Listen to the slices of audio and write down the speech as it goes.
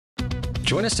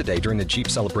Join us today during the Jeep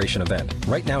Celebration event.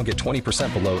 Right now, get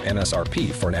 20% below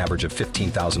MSRP for an average of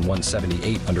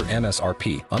 $15,178 under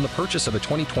MSRP on the purchase of a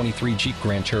 2023 Jeep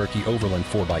Grand Cherokee Overland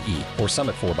 4xE or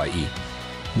Summit 4xE.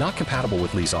 Not compatible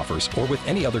with lease offers or with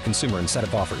any other consumer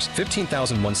incentive offers.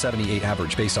 $15,178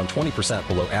 average based on 20%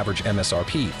 below average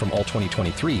MSRP from all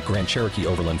 2023 Grand Cherokee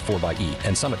Overland 4xE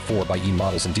and Summit 4xE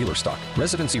models in dealer stock.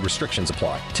 Residency restrictions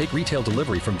apply. Take retail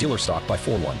delivery from dealer stock by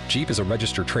 4/1. Jeep is a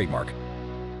registered trademark.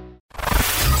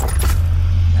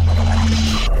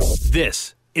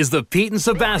 This is the Pete and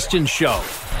Sebastian Show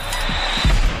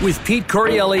with Pete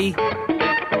Corielli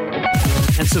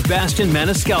and Sebastian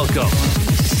Maniscalco.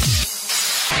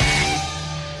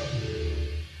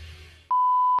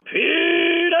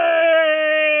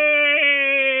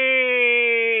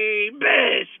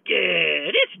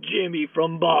 Jimmy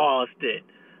from Boston.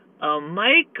 A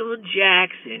Michael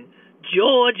Jackson,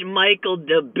 George Michael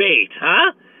debate,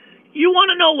 huh? You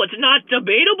want to know what's not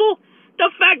debatable? The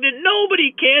fact that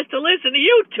nobody cares to listen to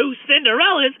you two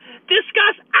Cinderellas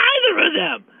discuss either of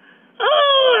them.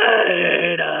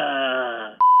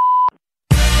 Later.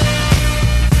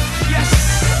 Yes,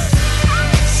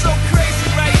 so crazy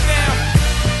right now.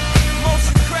 Most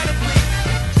incredibly,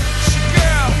 it's your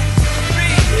girl,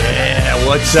 Yeah,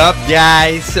 what's up,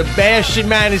 guys? Sebastian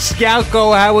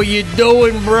Maniscalco, how are you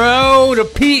doing, bro? The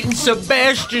Pete and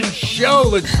Sebastian Show,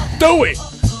 let's do it.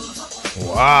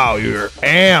 Wow, you're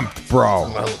amped, bro.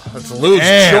 Well, that's Lou's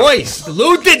choice.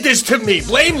 Lou did this to me.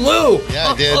 Blame Lou.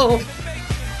 Yeah, I did.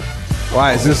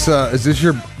 Why, is this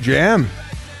your jam?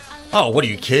 Oh, what are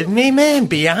you kidding me, man?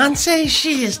 Beyonce,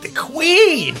 she is the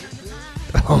queen.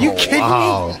 Are you kidding me?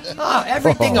 Oh,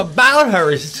 everything about her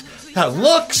is her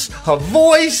looks, her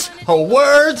voice, her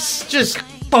words, just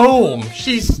boom.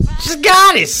 She's a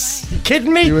goddess. You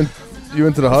kidding me? You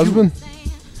into the husband?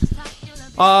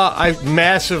 I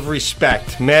massive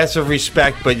respect,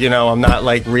 but I'm not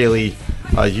like really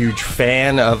a huge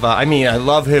fan of. I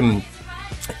love him.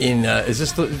 In this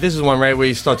is one right where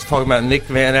he starts talking about Nick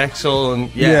Van Exel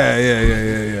and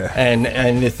Yeah.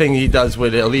 and the thing he does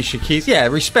with Alicia Keys,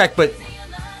 respect, but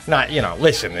not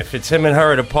listen, if it's him and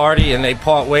her at a party and they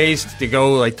part ways to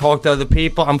go like talk to other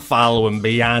people, I'm following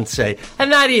Beyonce,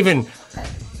 and not even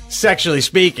sexually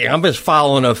speaking, I'm just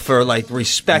following her for like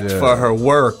respect for her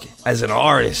work as an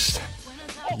artist.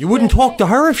 You wouldn't talk to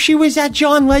her if she was at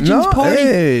John Legend's party?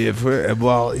 Hey,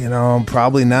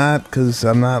 probably not, because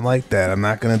I'm not like that. I'm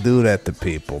not going to do that to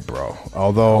people, bro.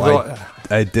 Although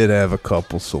I did have a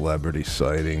couple celebrity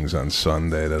sightings on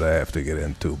Sunday that I have to get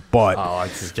into. But,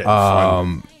 it's just getting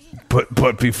fun.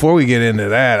 But before we get into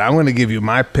that, I'm going to give you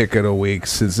my pick of the week,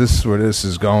 since this is where this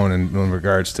is going in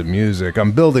regards to music.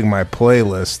 I'm building my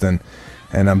playlist,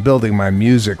 and I'm building my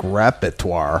music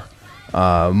repertoire.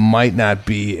 Might not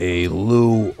be a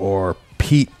Lou or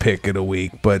Pete pick of the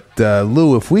week, but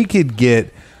Lou, if we could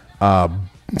get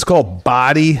it's called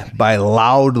Body by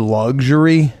Loud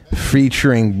Luxury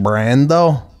featuring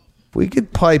Brando. We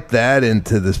could pipe that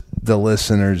into the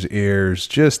listeners' ears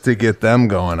just to get them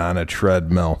going on a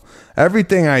treadmill.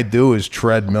 Everything I do is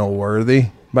treadmill worthy.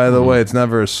 By the way, it's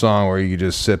never a song where you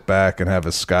just sit back and have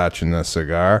a scotch and a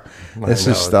cigar. This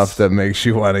is stuff that makes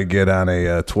you want to get on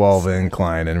a 12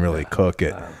 incline and really cook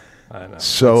it. I know.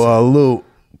 So, Lou,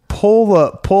 pull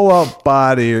up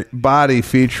Body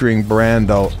featuring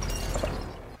Brando.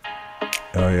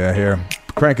 Oh, yeah, here.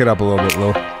 Crank it up a little bit,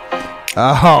 Lou.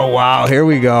 Oh, wow, here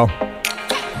we go.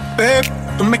 babe.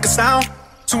 Don't make a sound.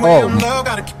 2 a.m. love,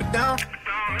 gotta keep it down.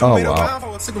 Oh, wow.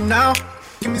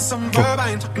 Give me some verb,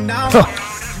 I ain't talking now.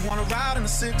 You wanna ride in the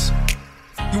 6?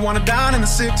 You wanna dine in the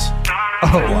 6?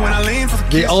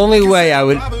 The only way I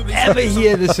would ever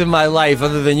hear this in my life,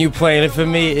 other than you playing it for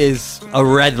me, is a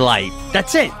red light.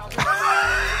 That's it.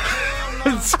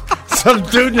 Some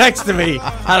dude next to me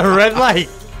had a red light.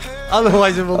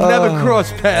 Otherwise, it will never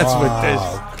cross paths with this.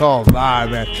 Come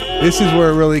on, man. This is where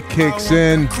it really kicks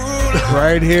in.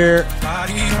 Right here.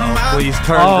 Oh, please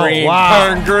turn green. Wow.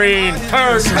 Turn green.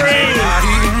 Turn green.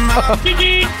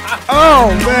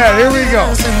 Oh, man. Here we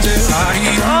go.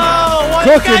 Oh, what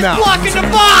cooking you guys now. blocking the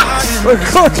box? We're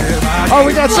cooking. Oh,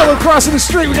 we got someone crossing the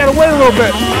street. We got to wait a little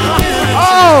bit.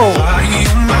 Oh.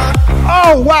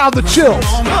 Oh, wow. The chills.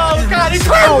 Oh, God. He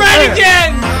turned red man.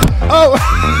 again. Oh.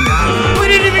 We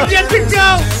didn't even get to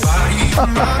go.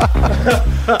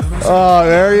 Oh,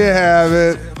 there you have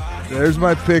it. There's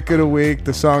my pick of the week.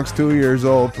 The song's 2 years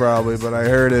old, probably, but I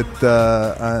heard it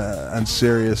on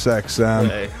Sirius XM.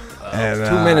 Hey, and,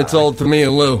 2 minutes old for me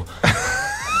and Lou.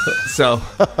 So,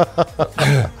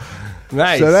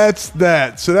 nice. So that's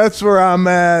that. So that's where I'm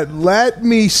at. Let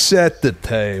me set the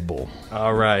table.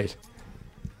 All right.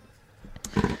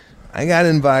 I got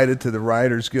invited to the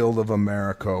Writers Guild of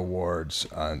America Awards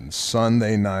on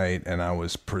Sunday night, and I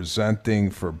was presenting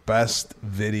for Best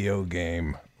Video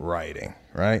Game Writing,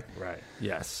 right? Right.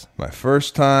 Yes. My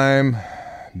first time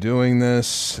doing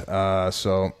this,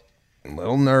 so a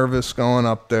little nervous going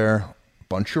up there.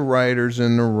 Bunch of writers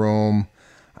in the room.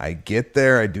 I get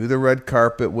there, I do the red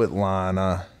carpet with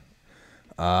Lana.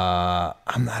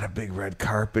 I'm not a big red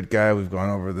carpet guy. We've gone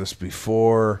over this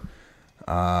before.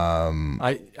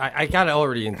 I got to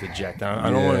already interject. I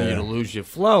don't want you to lose your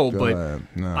flow, Go ahead.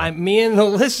 No. me and the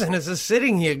listeners are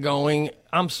sitting here going,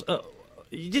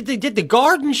 you did the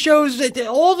garden shows,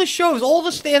 all the shows, all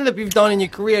the stand-up you've done in your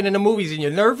career and in the movies, and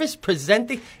you're nervous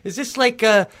presenting? Is this like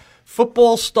a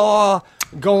football star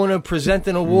going to present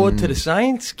an award to the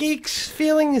science geeks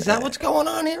feeling? Is that what's going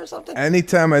on here or something?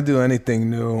 Anytime I do anything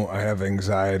new, I have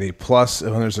anxiety. Plus,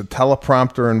 when there's a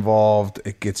teleprompter involved,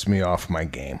 it gets me off my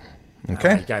game. Okay?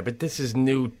 Right, guy, but this is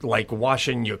new, like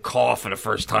washing your car for the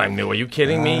first time new. Are you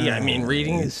kidding me? I mean,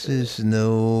 reading This is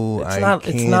new. It's not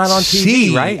on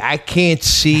TV, right? I can't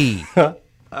see. All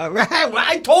right, well,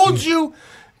 I told you.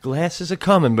 Glasses are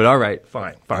coming, but all right,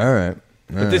 fine. All right.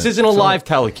 But this isn't a live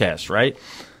telecast, right?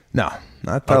 No,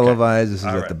 not televised. This is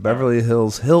All at right, the Beverly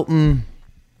Hills Hilton,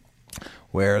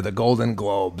 where the Golden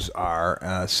Globes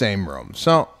are. Same room.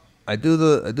 So I do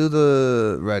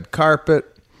the red carpet.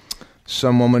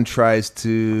 Some woman tries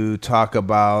to talk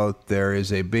about there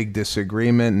is a big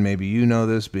disagreement, and maybe you know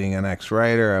this, being an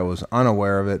ex-writer. I was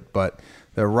unaware of it, but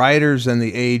the writers and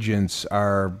the agents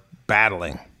are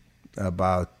battling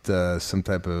about some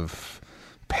type of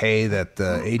pay that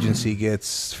the agency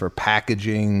gets for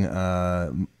packaging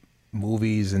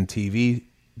movies and TV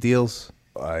deals.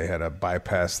 I had to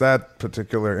bypass that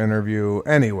particular interview.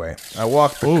 Anyway, I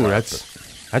walked the carpet.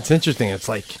 That's interesting. It's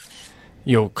like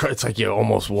you're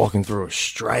almost walking through a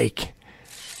strike.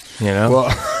 You know?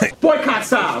 Well, Boycott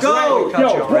style. Go!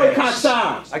 Yo, boycott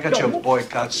style. I got your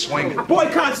boycott swinging.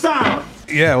 Boycott style.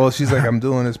 yeah, well, she's like, I'm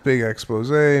doing this big expose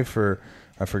for,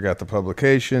 I forgot the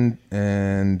publication,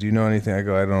 and do you know anything? I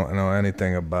go, I don't know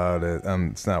anything about it.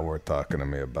 It's not worth talking to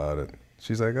me about it.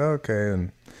 She's like, okay,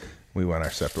 and we went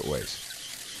our separate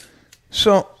ways.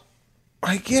 So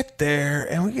I get there,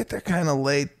 and we get there kind of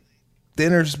late.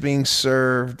 Dinner's being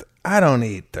served. I don't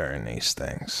eat during these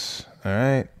things, all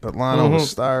right? But Lana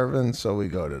was starving, so we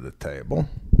go to the table.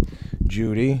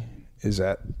 Judy is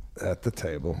at the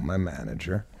table, my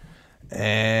manager.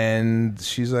 And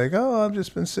she's like, oh, I've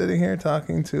just been sitting here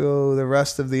talking to the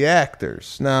rest of the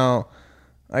actors. Now,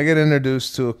 I get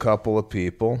introduced to a couple of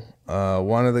people.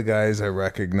 One of the guys I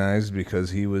recognized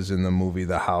because he was in the movie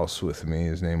The House with me.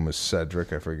 His name was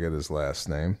Cedric. I forget his last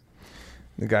name.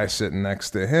 The guy sitting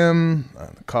next to him,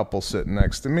 a couple sitting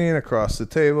next to me, and across the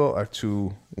table are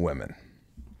two women.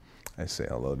 I say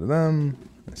hello to them.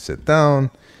 I sit down,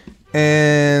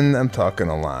 and I'm talking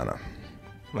to Lana.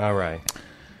 All right.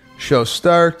 Show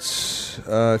starts.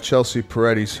 Chelsea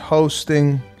Peretti's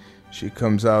hosting. She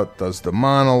comes out, does the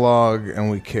monologue,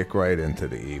 and we kick right into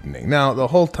the evening. Now, the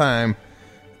whole time,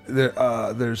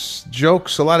 there's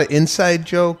jokes, a lot of inside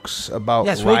jokes about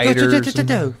writers.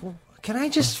 Can I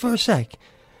just for a sec?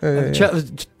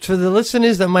 For the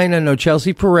listeners that might not know,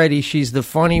 Chelsea Peretti, she's the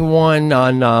funny one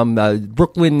on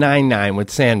Brooklyn Nine-Nine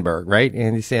with Sandberg, right?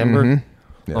 Andy Sandberg?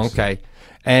 Mm-hmm. Yes. Okay.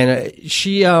 And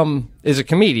she is a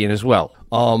comedian as well.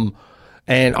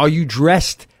 And are you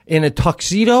dressed in a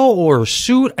tuxedo or a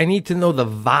suit? I need to know the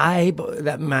vibe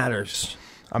that matters.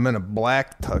 I'm in a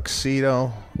black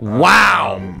tuxedo.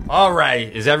 Wow. All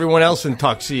right. Is everyone else in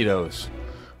tuxedos?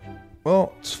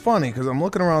 Well, it's funny because I'm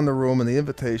looking around the room and the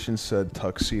invitation said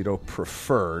tuxedo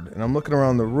preferred. And I'm looking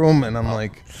around the room and I'm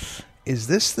like, is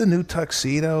this the new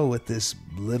tuxedo with this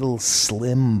little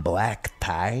slim black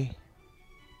tie?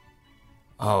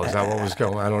 Oh, is that what was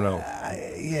going on? I don't know.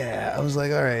 I was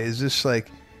like, all right, is this like,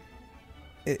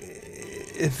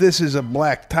 if this is a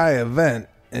black tie event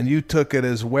and you took it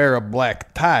as wear a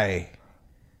black tie,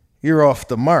 you're off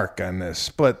the mark on this.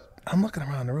 But I'm looking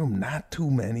around the room, not too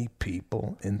many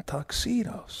people in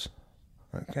tuxedos.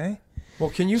 Okay? Well,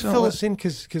 can you fill us in?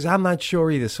 Because I'm not sure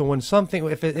either. So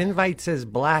if an invite says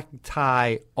black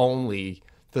tie only,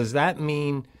 does that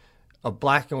mean a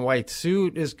black and white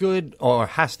suit is good, or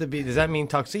does that mean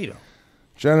tuxedo?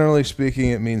 Generally speaking,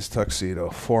 it means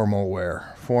tuxedo, formal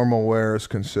wear. Formal wear is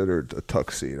considered a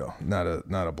tuxedo, not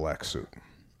a black suit.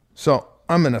 So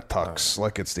I'm in a tux,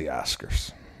 like it's the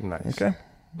Oscars. Nice. Okay?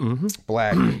 Mm-hmm.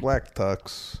 Black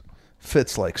tux,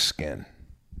 fits like skin.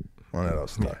 One of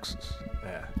those tuxes.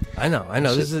 Yeah. I know.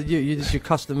 This is your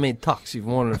custom-made tux. You've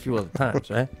worn it a few other times,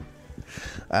 right?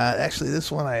 Actually,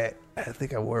 this one I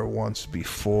think I wore once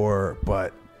before,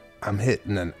 but I'm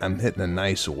hitting a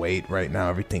nice weight right now.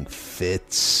 Everything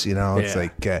fits, you know. It's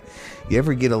like you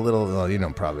ever get a little, well, you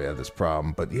don't probably have this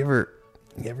problem, but you ever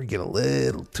get a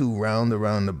little too round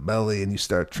around the belly and you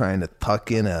start trying to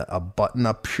tuck in a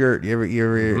button-up shirt? You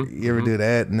ever do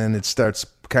that, and then it starts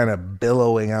kind of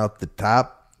billowing out the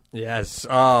top? Yes.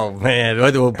 Oh, man.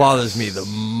 What bothers me the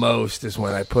most is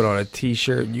when I put on a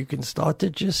T-shirt and you can start to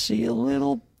just see a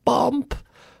little bump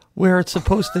where it's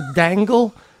supposed to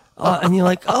dangle. And you're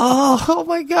like, oh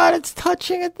my God, it's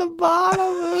touching at the bottom.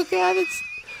 Oh, God, it's...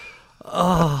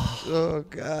 Oh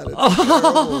God, it's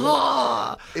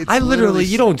terrible. I literally,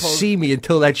 you don't see me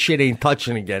until that shit ain't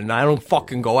touching again. And I don't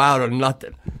fucking go out or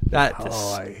nothing.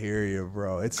 I hear you,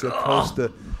 bro. It's supposed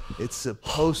to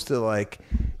like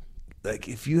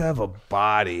if you have a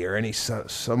body or any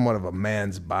somewhat of a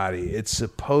man's body, it's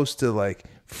supposed to like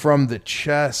from the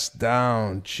chest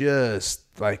down, just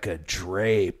like a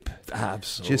drape.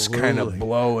 Absolutely. Just kind of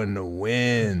blowing the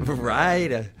wind.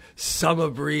 Right. A summer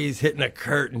breeze hitting a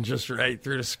curtain just right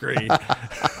through the screen.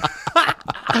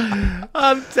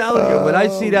 I'm telling you, when I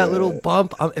see that little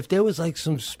bump, if there was like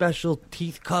some special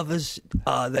teeth covers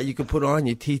that you could put on,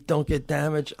 your teeth don't get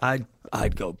damaged, I'd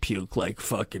go puke like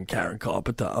fucking Karen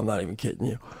Carpenter. I'm not even kidding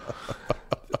you.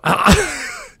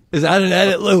 Is that an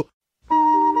edit, Lou?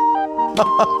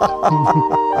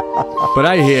 But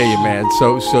I hear you, man.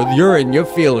 So you're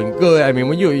feeling good. I mean,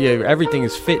 when everything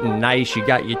is fitting nice. You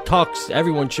got your tux.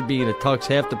 Everyone should be in a tux.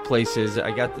 Half the places.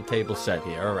 I got the table set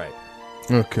here. All right.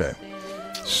 Okay.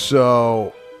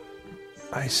 So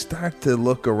I start to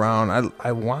look around.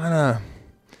 I want to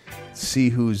see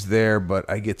who's there, but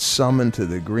I get summoned to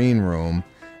the green room,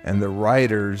 and the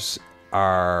writers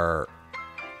are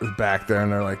back there,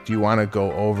 and they're like, do you want to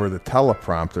go over the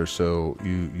teleprompter so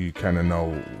you kind of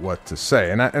know what to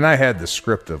say? And I had the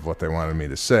script of what they wanted me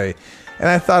to say, and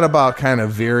I thought about kind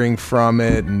of veering from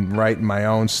it and writing my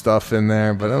own stuff in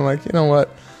there, but I'm like, you know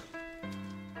what?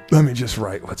 Let me just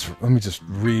read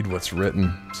what's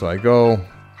written. So I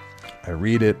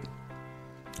read it,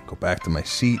 go back to my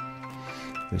seat.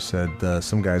 They said,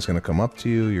 some guy's going to come up to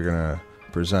you. You're going to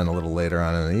present a little later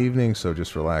on in the evening, so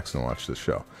just relax and watch the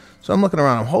show. So I'm looking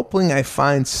around. I'm hoping I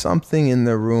find something in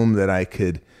the room that I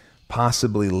could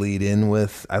possibly lead in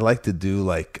with. I like to do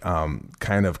like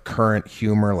kind of current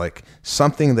humor, like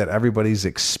something that everybody's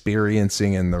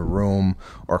experiencing in the room,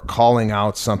 or calling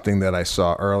out something that I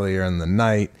saw earlier in the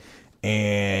night,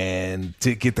 and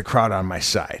to get the crowd on my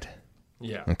side.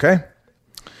 Yeah. Okay?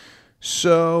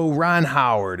 So Ron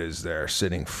Howard is there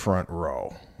sitting front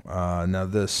row. Now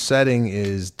the setting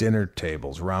is dinner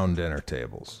tables, round dinner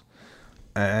tables.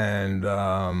 And,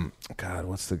 God,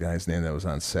 what's the guy's name that was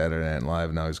on Saturday Night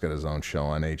Live? Now he's got his own show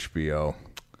on HBO.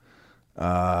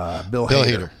 Bill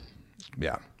Hader.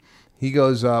 Yeah. He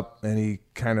goes up and he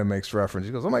kind of makes reference.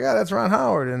 He goes, oh my God, that's Ron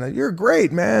Howard. And you're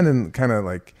great, man. And kind of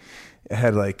like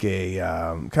had like a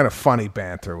kind of funny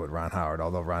banter with Ron Howard.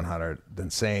 Although Ron Howard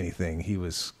didn't say anything, he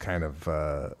was kind of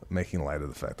making light of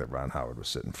the fact that Ron Howard was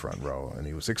sitting front row and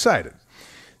he was excited.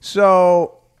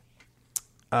 So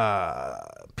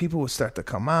people would start to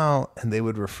come out and they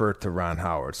would refer to Ron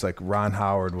Howard. It's like Ron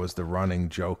Howard was the running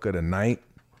joke of the night,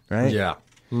 right? Yeah.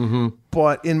 Mm-hmm.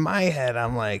 But in my head,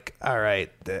 I'm like, all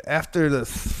right, after the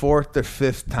fourth or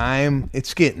fifth time,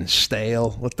 it's getting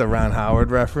stale with the Ron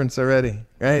Howard reference already,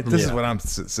 right? This is what I'm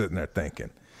sitting there thinking.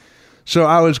 So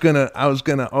I was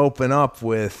gonna open up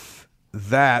with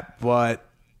that, but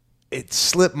it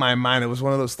slipped my mind. It was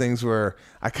one of those things where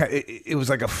it was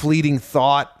like a fleeting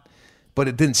thought, but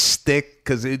it didn't stick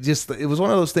because it was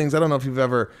one of those things. I don't know if you've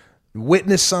ever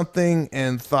witnessed something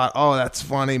and thought, oh, that's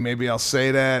funny, maybe I'll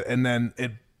say that, and then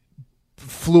it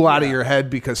flew out of your head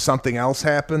because something else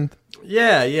happened.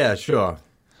 Yeah, sure.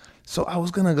 So I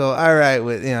was gonna go, all right,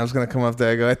 I was gonna come up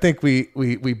there and go, I think we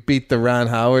beat the Ron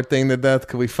Howard thing to death.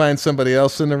 Could we find somebody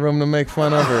else in the room to make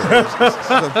fun of her? And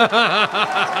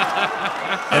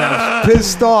I was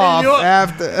pissed off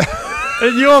after.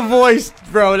 In your voice,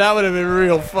 bro, that would have been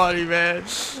real funny, man.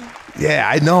 Yeah,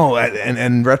 I know. And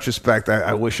in retrospect,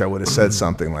 I wish I would have said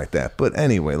something like that. But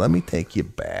anyway, let me take you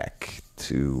back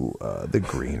to the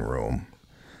green room.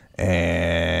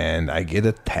 And I get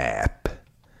a tap.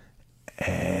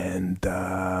 And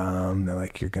they're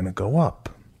like, you're going to go up.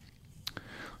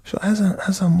 So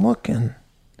as I'm looking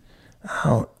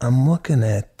out, I'm looking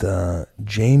at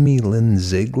Jamie Lynn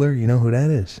Ziegler. You know who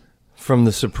that is? From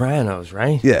The Sopranos,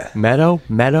 right? Yeah. Meadow.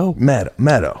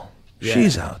 Yeah.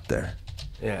 She's out there.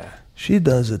 Yeah. She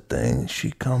does a thing. She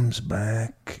comes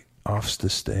back off the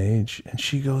stage, and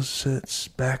she goes sits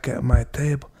back at my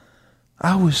table.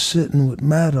 I was sitting with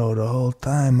Meadow the whole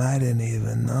time. I didn't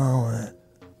even know it.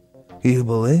 You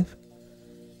believe?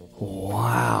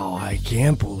 Wow, I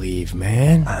can't believe,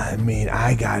 man. I mean,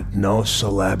 I got no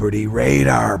celebrity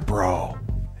radar, bro.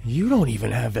 You don't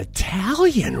even have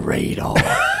Italian radar.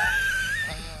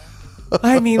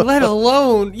 I mean, let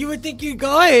alone, you would think you'd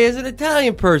go, hey, as an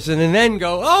Italian person, and then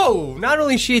go, oh, not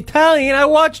only is she Italian, I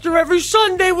watched her every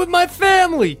Sunday with my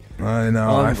family. I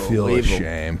know, I feel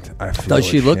ashamed. Does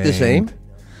she look the same?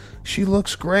 She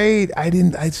looks great. I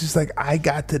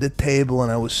got to the table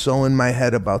and I was so in my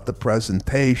head about the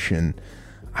presentation,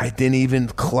 I didn't even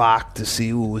clock to see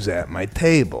who was at my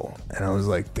table. And I was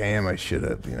like, damn, I should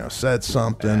have, said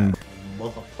something.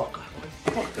 Motherfucker.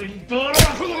 My fucking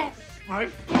daughter. My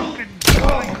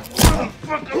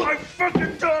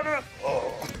fucking daughter.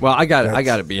 Well, I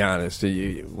got to be honest.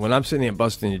 When I'm sitting here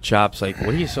busting your chops, like,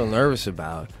 what are you so nervous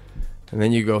about? And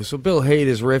then you go, so Bill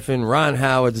Hader's riffing, Ron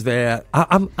Howard's there.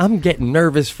 I'm getting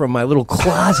nervous from my little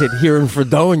closet here in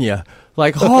Fredonia.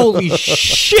 Like, holy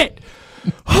shit!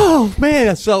 Oh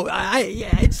man! So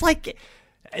it's like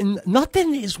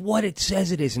nothing is what it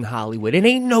says it is in Hollywood. It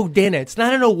ain't no dinner. It's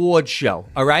not an award show.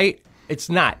 All right, it's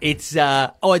not. It's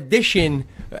audition.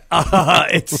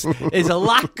 It's a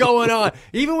lot going on.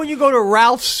 Even when you go to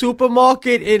Ralph's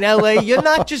Supermarket in L.A., you're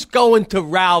not just going to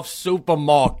Ralph's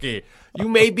Supermarket. You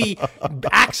may be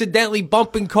accidentally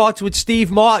bumping carts with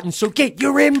Steve Martin, so get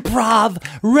your improv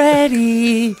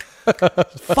ready.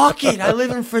 Fuck it. I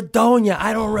live in Fredonia.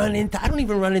 I don't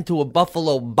even run into a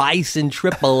Buffalo Bison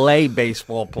AAA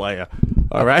baseball player.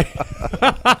 All right?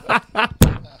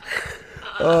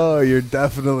 Oh, you're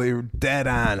definitely dead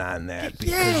on that.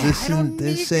 Because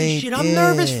this ain't shit. I'm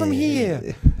nervous from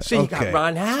here. So you got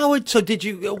Ron Howard. So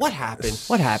what happened?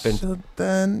 So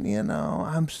then,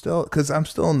 I'm still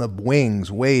in the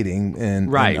wings waiting.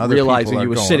 And other realizing people you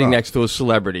were sitting next to a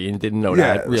celebrity and didn't know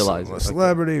that. Realizing. A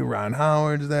celebrity, Ron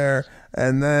Howard's there.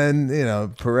 And then,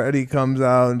 Peretti comes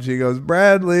out and she goes,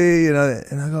 Bradley, and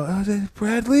I go, oh,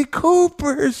 Bradley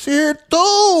Cooper's here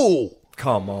too.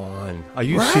 Come on. Are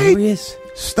you serious?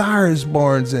 Star is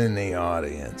Born's in the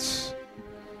audience.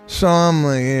 So I'm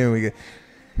like, here we go.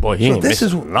 Boy, he ain't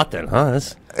missing nothing, huh?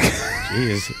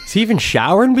 Jeez. Is he even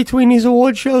showering between these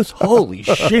award shows? Holy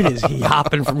shit, is he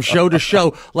hopping from show to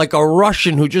show like a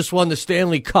Russian who just won the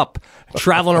Stanley Cup,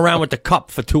 traveling around with the cup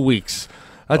for 2 weeks.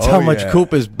 That's how much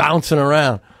Cooper's bouncing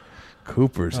around.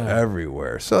 Cooper's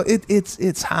everywhere. So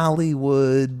it's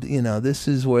Hollywood. This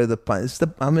is where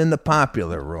I'm in the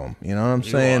popular room. You know what I'm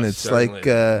saying? It's like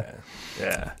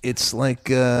it's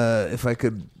like if I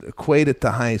could equate it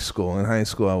to high school. In high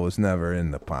school, I was never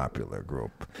in the popular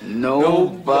group.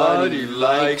 Nobody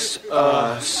likes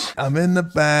us. I'm in the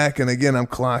back, and again, I'm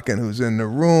clocking who's in the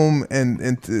room,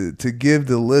 and to give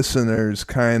the listeners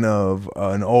kind of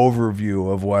an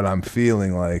overview of what I'm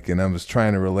feeling like, and I was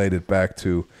trying to relate it back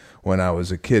to when I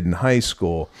was a kid in high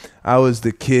school. I was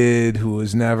the kid who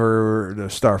was never the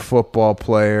star football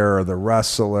player or the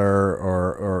wrestler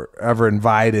or ever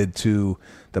invited to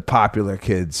the popular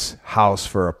kid's house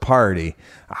for a party.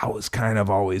 I was kind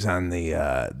of always on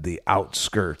the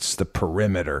outskirts, the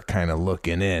perimeter, kind of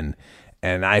looking in.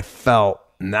 And I felt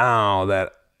now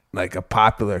that like a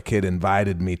popular kid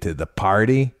invited me to the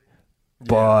party,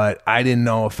 but I didn't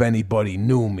know if anybody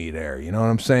knew me there. You know what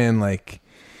I'm saying? Like,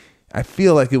 I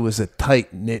feel like it was a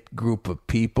tight-knit group of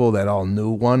people that all knew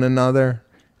one another,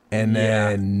 and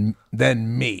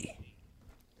then me.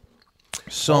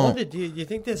 So, do you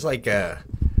think there's like a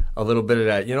little bit of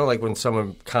that? Like when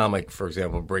someone comic, for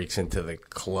example, breaks into the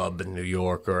club in New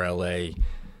York or L.A.,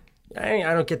 I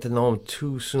don't get to know them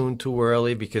too soon, too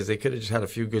early, because they could have just had a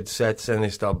few good sets, and they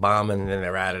start bombing, and then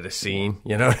they're out of the scene.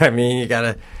 You know what I mean? You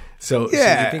gotta. So you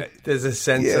think there's a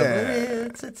sense of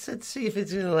let's see if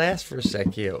it's gonna last for a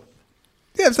sec here.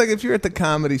 Yeah, it's like if you're at the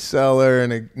Comedy Cellar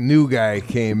and a new guy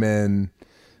came in,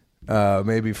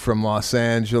 maybe from Los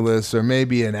Angeles, or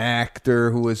maybe an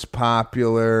actor who was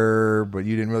popular, but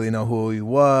you didn't really know who he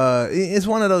was. It's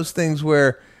one of those things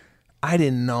where I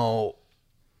didn't know,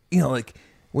 like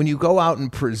when you go out and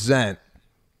present,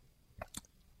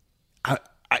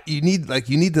 you need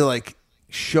to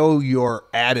show your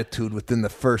attitude within the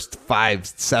first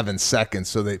 5-7 seconds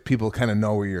so that people kind of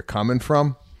know where you're coming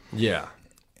from. Yeah.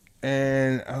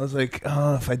 And I was like,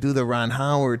 oh, if I do the Ron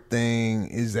Howard thing,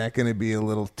 is that going to be a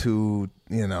little too,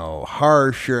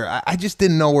 harsh? Or I just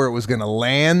didn't know where it was going to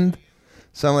land.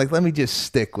 So I'm like, let me just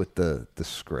stick with the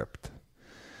script.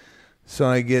 So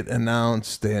I get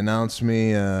announced. They announce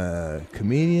me a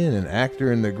comedian, an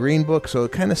actor in the Green Book. So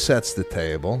it kind of sets the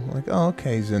table. Like, oh,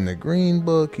 okay, he's in the Green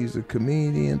Book. He's a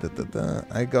comedian.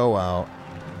 I go out.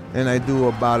 And I do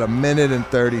about 1 minute and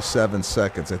 37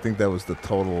 seconds. I think that was the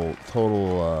total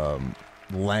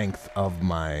length of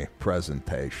my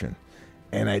presentation.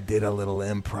 and I did a little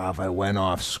improv. I went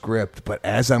off script, but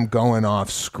as I'm going off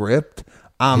script,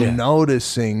 I'm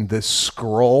noticing the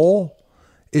scroll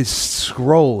is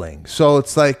scrolling. So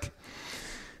it's like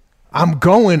I'm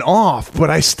going off, but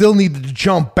I still need to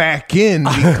jump back in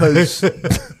because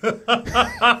it's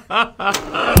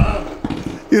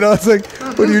like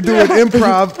when you're doing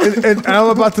improv and I'm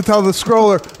about to tell the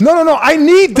scroller, no, I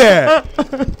need that.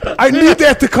 I need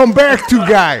that to come back to,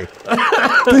 guy.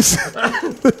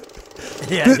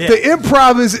 The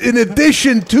improv is in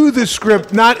addition to the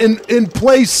script, not in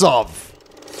place of.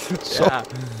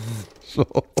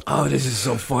 Oh, this is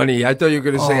so funny. I thought you were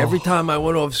going to say every time I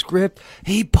went off script,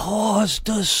 he paused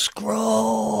to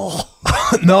scroll.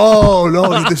 No,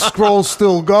 the scroll's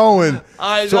still going.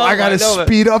 I got to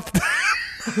speed up.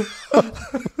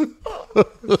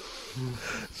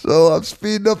 So I'm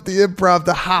speeding up the improv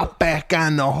to hop back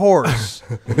on the horse.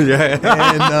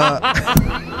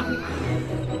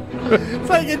 It's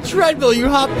like a treadmill. You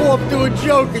hop off, do a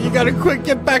joke, and you got to quick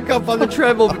get back up on the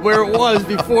treadmill where it was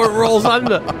before it rolls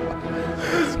under.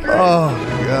 Oh,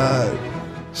 God.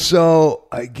 So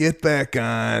I get back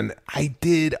on. I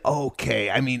did okay.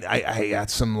 I mean, I got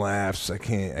some laughs. I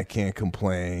can't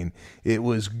complain. It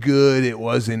was good. It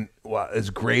wasn't as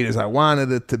great as I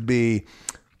wanted it to be,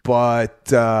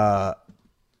 but I'm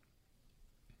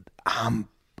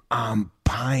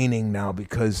pining now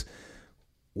because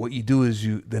what you do is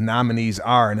the nominees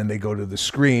are, and then they go to the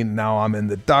screen. Now I'm in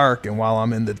the dark, and while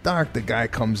I'm in the dark, the guy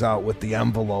comes out with the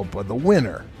envelope of the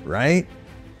winner, right?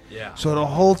 Yeah. So the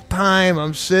whole time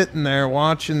I'm sitting there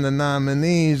watching the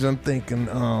nominees, I'm thinking,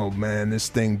 oh, man, this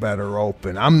thing better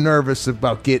open. I'm nervous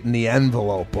about getting the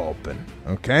envelope open,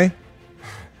 okay?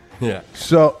 Yeah.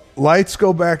 So lights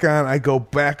go back on. I go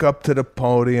back up to the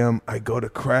podium. I go to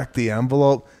crack the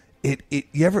envelope.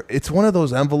 It's one of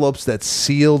those envelopes that's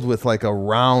sealed with like a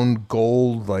round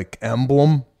gold like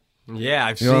emblem. Yeah,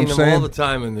 I've seen them all the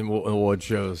time in the award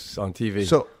shows on TV.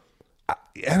 So I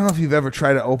don't know if you've ever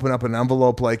tried to open up an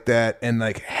envelope like that and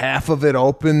like half of it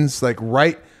opens like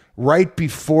right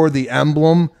before the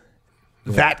emblem.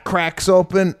 Yeah. That cracks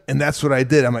open, and that's what I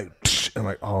did. I'm like,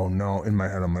 oh no. In my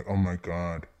head, I'm like, oh my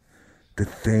God. The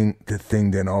thing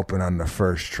didn't open on the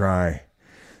first try.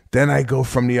 Then I go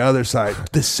from the other side.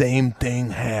 The same thing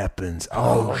happens.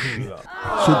 Oh shit!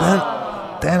 So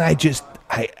then I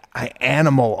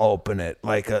animal open it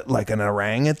like an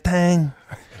orangutan.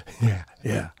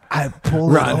 Yeah. I pull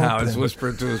Ron it open. Howard's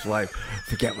whispering to his wife,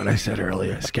 "Forget what I said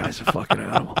earlier. This guy's a fucking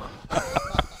animal."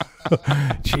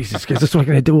 Jesus, is this what I'm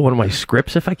going to do with one of my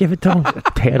scripts if I give it to him?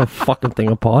 Tear the fucking thing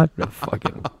apart?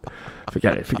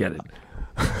 Forget it.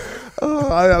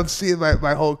 I'm seeing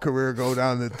my whole career go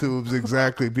down the tubes.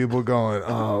 Exactly. People going,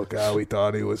 oh God, we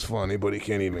thought he was funny, but he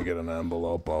can't even get an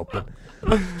envelope open.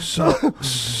 So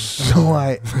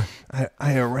I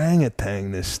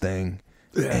orangutan this thing,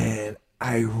 and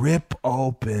I rip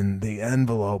open the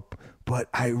envelope, but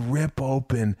I rip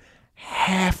open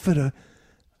half of the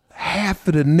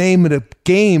name of the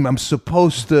game I'm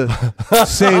supposed to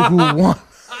say who won.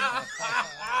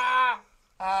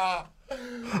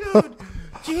 Dude,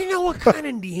 do you know what kind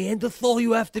of Neanderthal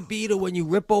you have to be to when you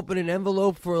rip open an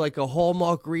envelope for like a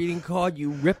Hallmark greeting card,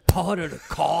 you rip part of the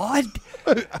card?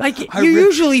 Like you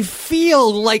usually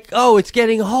feel like, oh, it's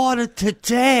getting harder to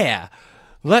tear.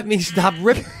 Let me stop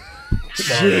ripping.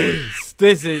 Jeez,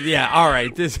 this is all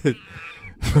right. This is.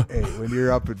 Hey, when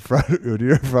you're up in front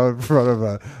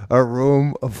of a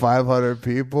room of 500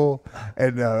 people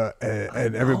and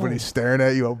everybody's staring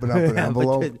at you, open up an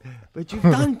envelope. But you've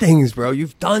done things, bro.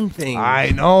 You've done things. I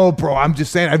know, bro. I'm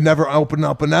just saying I've never opened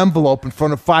up an envelope in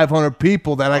front of 500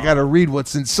 people that I got to read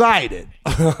what's inside it.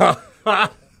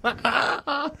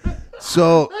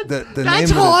 So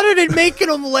that's harder than making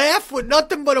them laugh with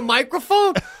nothing but a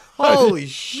microphone. Holy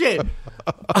shit.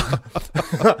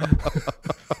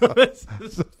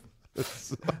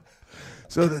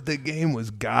 So the game was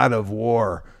God of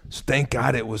War. So thank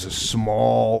God it was a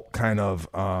small kind of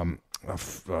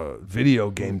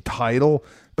video game title,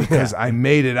 because I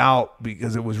made it out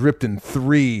because it was ripped in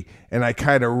 3, and I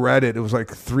kind of read it. It was like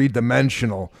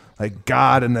 3-dimensional, like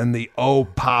God, and then the O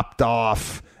popped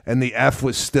off, and the F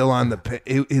was still on the.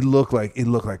 It looked like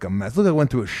a mess. Look, I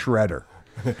went through a shredder,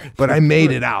 but I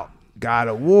made it out. God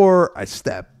of War. I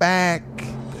step back.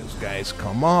 Those guys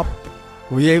come up.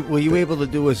 Were you able to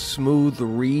do a smooth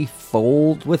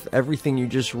refold with everything you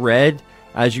just read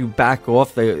as you back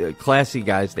off? The classy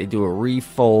guys, they do a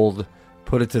refold,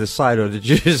 put it to the side, or did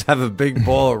you just have a big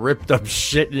ball of ripped up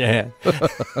shit in your hand?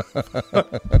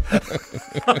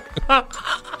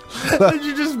 Did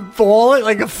you just ball it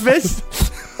like a fist?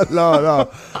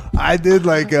 No. I did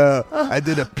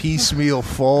a piecemeal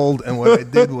fold, and what I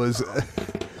did was,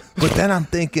 but then I'm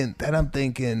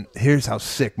thinking, here's how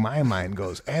sick my mind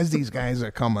goes. As these guys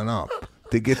are coming up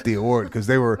to get the award, because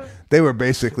they were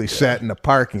basically sat in the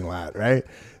parking lot, right?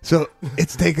 So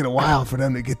it's taking a while for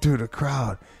them to get through the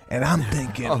crowd, and I'm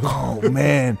thinking, oh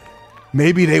man,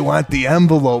 maybe they want the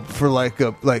envelope for like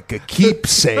a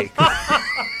keepsake.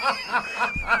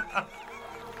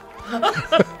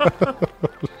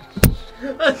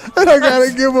 And I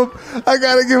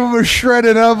gotta give him a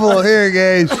shredded envelope. Here,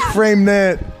 guys, frame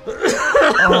that.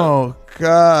 Oh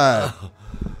God.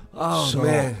 Oh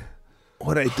man.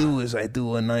 What I do is I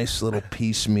do a nice little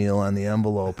piecemeal on the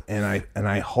envelope, and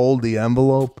I hold the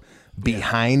envelope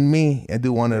behind me. I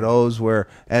do one of those where,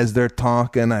 as they're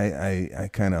talking, I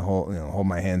kind of hold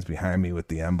my hands behind me with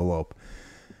the envelope.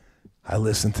 I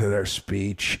listen to their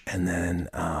speech, and then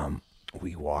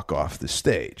we walk off the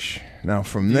stage. Now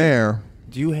from there,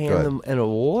 do you hand them an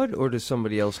award, or does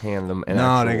somebody else hand them an No,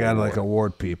 actual they got award? like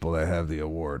award people that have the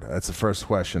award. That's the first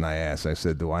question I asked. I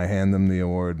said, do I hand them the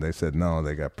award? They said, no,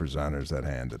 they got presenters that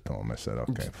hand it to them. I said,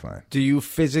 okay, fine. Do you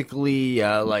physically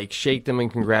like shake them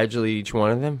and congratulate each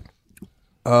one of them?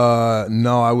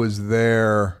 No, I was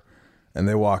there, and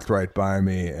they walked right by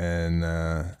me, and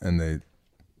they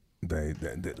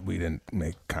we didn't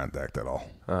make contact at all.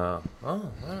 All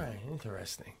right,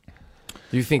 interesting.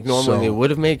 Do you think normally they would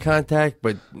have made contact,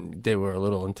 but they were a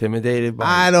little intimidated by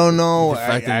I don't know. the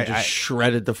fact that you just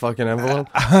shredded the fucking envelope?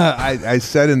 I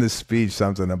said in the speech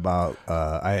something about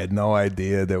I had no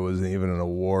idea there was even an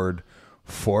award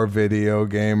for video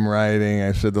game writing.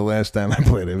 I said the last time I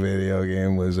played a video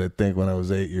game was, I think, when I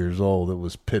was 8 years old. It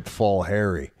was Pitfall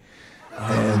Harry.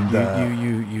 And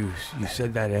you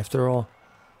said that after all?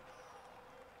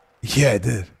 Yeah, I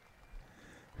did.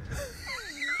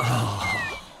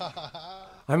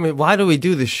 I mean, why do we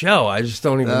do the show? I just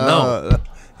don't even know.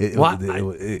 It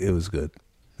was good.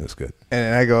 It was good.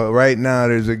 And I go, right now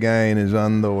there's a guy in his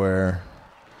underwear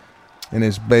in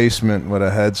his basement with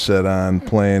a headset on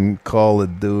playing Call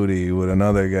of Duty with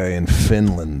another guy in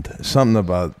Finland. Something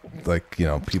about, like, you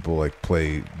know, people like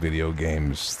play video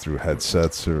games through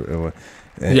headsets or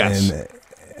yes.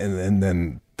 And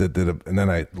then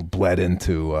I bled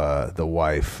into the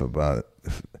wife about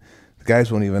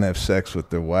guys won't even have sex with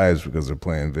their wives because they're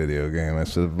playing video game. I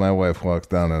said, if my wife walks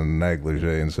down in a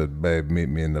negligee and said, babe, meet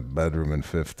me in the bedroom in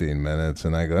 15 minutes,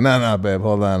 and I go, no, babe,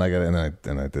 hold on,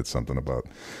 and I did something about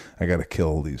I got to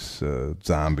kill these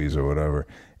zombies or whatever.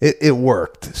 It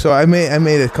worked. So I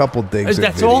made a couple digs.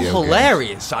 That's all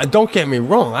hilarious. Don't get me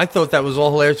wrong. I thought that was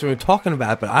all hilarious when we were talking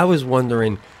about it, but I was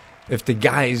wondering if the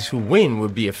guys who win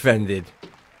would be offended.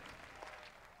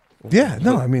 Yeah,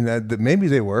 no, I mean, maybe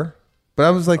they were. But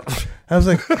I was like,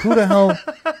 who the hell?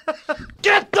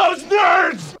 Get those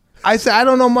nerds! I said, I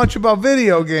don't know much about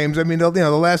video games. I mean, the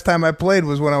last time I played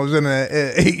was when I was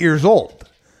 8 years old.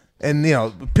 And,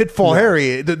 Pitfall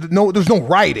Harry, there's no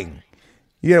writing.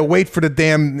 You had to wait for the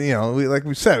damn, like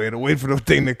we said, we had to wait for the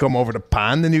thing to come over the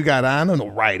pond, and you got on. There's no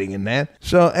writing in that.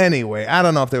 So anyway, I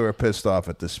don't know if they were pissed off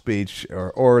at the speech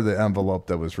or the envelope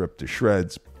that was ripped to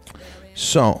shreds.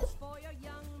 So,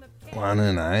 Juan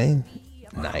and I,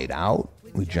 night out.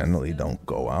 We generally don't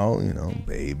go out,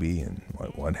 baby and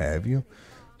what have you.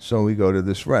 So we go to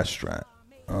this restaurant,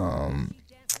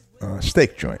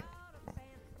 steak joint.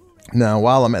 Now,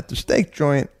 while I'm at the steak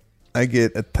joint, I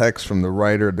get a text from the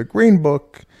writer of the Green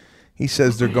Book. He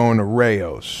says they're going to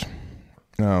Rayo's.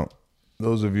 Now,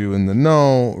 those of you in the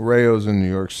know, Rayo's in New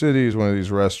York City is one of these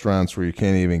restaurants where you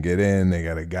can't even get in. They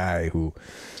got a guy who,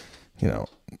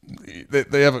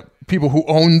 they have people who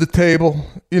own the table.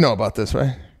 You know about this,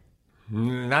 right?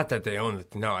 Not that they own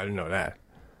it. No, I didn't know that.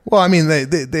 Well, I mean, they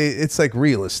it's like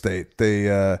real estate. They,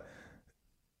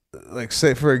 like,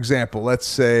 say, for example, let's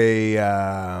say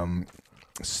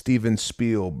Steven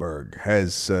Spielberg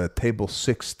has table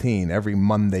 16 every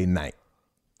Monday night.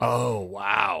 Oh,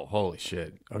 wow. Holy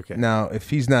shit. Okay. Now,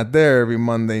 if he's not there every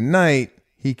Monday night,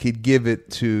 he could give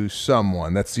it to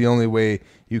someone. That's the only way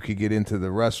you could get into the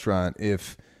restaurant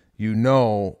if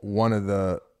one of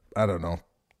the,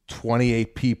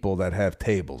 28 people that have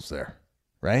tables there,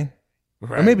 right?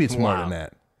 Or maybe it's more than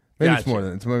that. Maybe it's more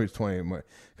than maybe it's 28 more,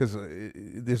 because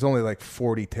there's only like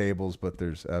 40 tables, but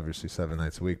there's obviously 7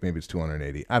 nights a week. Maybe it's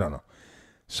 280. I don't know.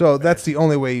 So that's the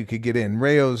only way you could get in.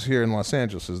 Rayo's here in Los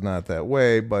Angeles is not that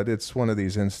way, but it's one of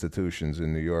these institutions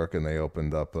in New York, and they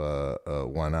opened up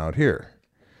one out here.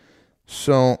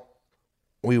 So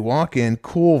we walk in,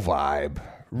 cool vibe,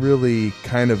 really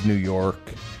kind of New York.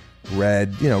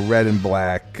 Red and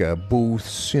black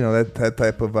booths, that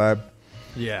type of vibe.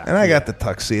 Yeah. And I got the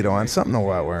tuxedo on. Something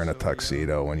about wearing a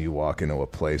tuxedo when you walk into a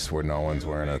place where no one's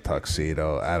wearing a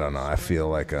tuxedo. I don't know. I feel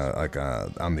like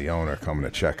I'm the owner coming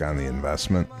to check on the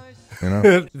investment. You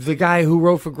know, the guy who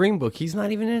wrote for Green Book, he's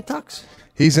not even in a tux.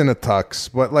 He's in a tux,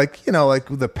 but like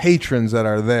the patrons that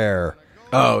are there.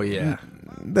 Oh yeah.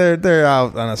 They're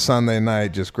out on a Sunday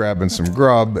night just grabbing some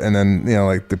grub, and then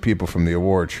like the people from the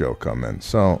award show come in.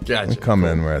 So gotcha. Come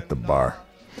in, we're at the bar.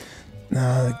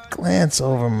 Now I glance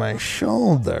over my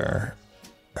shoulder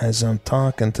as I'm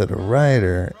talking to the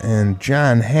writer, and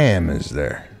John Hamm is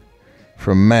there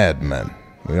from Mad Men.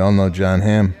 We all know John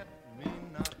Hamm?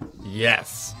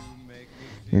 Yes.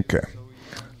 Okay.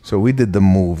 So we did the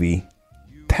movie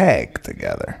Tag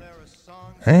together.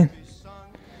 Right?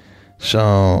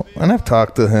 So, and I've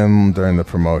talked to him during the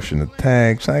promotion of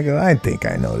Tag. So I go, I think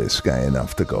I know this guy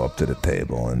enough to go up to the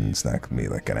table, and it's not going to be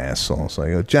like an asshole. So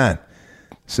I go, John,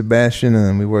 Sebastian, and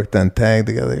then we worked on Tag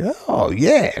together. He goes, oh,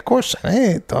 yeah, of course.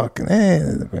 Hey, talking, hey,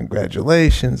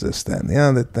 congratulations, this, that, and the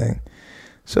other thing.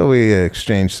 So we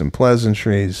exchanged some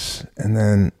pleasantries, and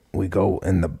then we go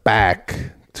in the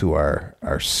back to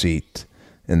our seat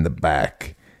in the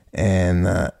back. And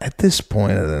at this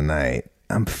point of the night,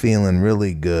 I'm feeling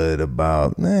really good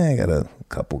about, I got a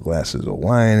couple glasses of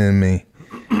wine in me.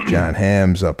 John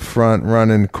Hamm's up front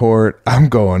running court. I'm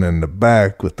going in the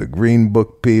back with the Green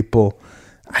Book people.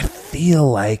 I feel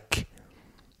like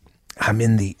I'm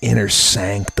in the inner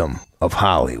sanctum of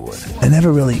Hollywood. I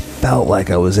never really felt like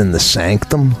I was in the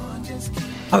sanctum.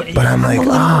 But I'm like,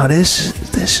 oh,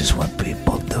 this is what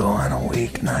people do on a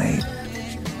weeknight.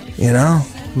 You know?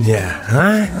 Yeah.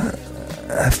 Huh?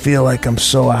 I feel like I'm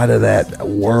so out of that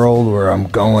world where I'm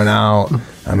going out.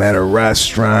 I'm at a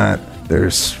restaurant.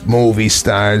 There's movie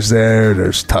stars there.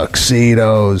 There's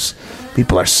tuxedos.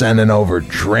 People are sending over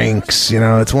drinks.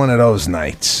 It's one of those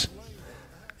nights.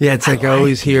 Yeah, it's like I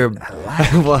always hear.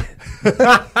 Of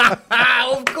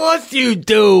course you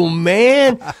do,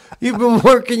 man. You've been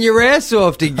working your ass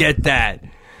off to get that.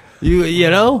 You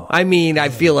know? I mean, I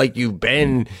feel like you've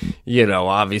been,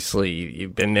 obviously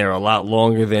you've been there a lot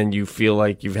longer than you feel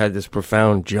like you've had this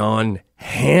profound John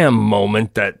Hamm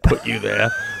moment that put you there.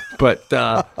 But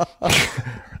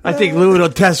I think Lou will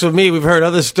test with me. We've heard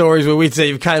other stories where we'd say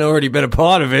you've kind of already been a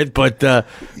part of it, but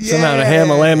somehow the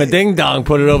Hammer-Lamma-Ding-Dong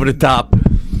put it over the top.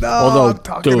 No, I'm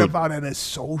talking about in a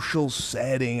social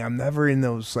setting. I'm never in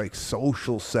those like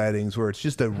social settings where it's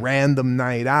just a random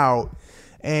night out.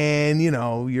 And,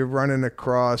 you're running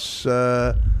across,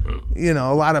 a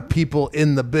lot of people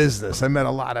in the business. I met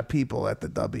a lot of people at the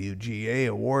WGA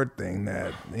award thing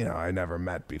that, I never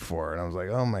met before. And I was like,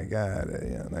 oh, my God,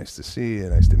 nice to see you.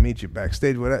 Nice to meet you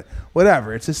backstage.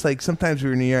 Whatever. It's just like sometimes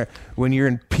when you're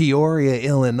in Peoria,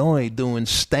 Illinois doing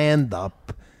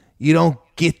stand-up, you don't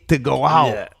get to go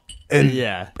out.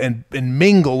 Yeah. And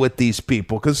mingle with these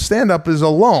people because stand-up is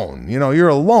alone. You're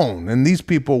alone, and these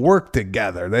people work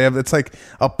together. It's like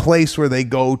a place where they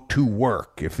go to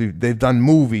work. If they've done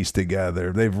movies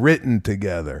together, they've written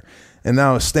together, and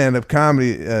now a stand-up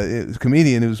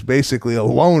comedian who's basically a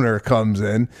loner comes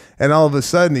in, and all of a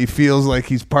sudden he feels like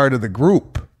he's part of the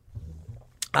group.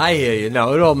 I hear you.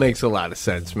 No, it all makes a lot of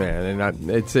sense, man, and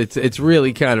it's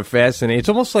really kind of fascinating. It's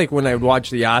almost like when I watch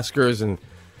the Oscars and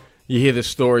you hear the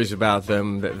stories about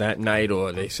them that night,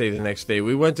 or they say the next day,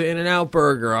 we went to In-N-Out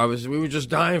Burger. We were just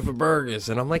dying for burgers.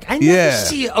 And I'm like, I never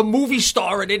see a movie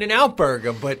star at In-N-Out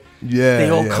Burger, but they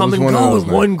all come and go in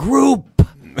one group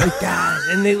like that.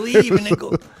 And they leave and they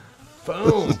go,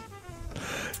 boom.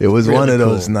 It was really one of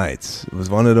those nights. It was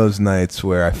one of those nights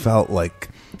where I felt like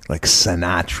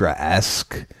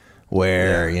Sinatra-esque.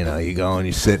 Where, you go and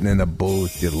you're sitting in a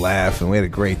booth, you laugh, and we had a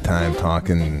great time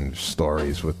talking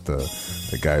stories with the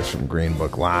guys from Green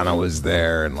Book. Lana was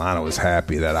there, and Lana was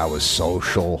happy that I was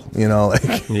social,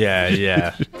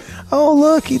 Yeah. Oh,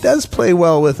 look, he does play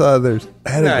well with others. I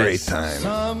had a great time.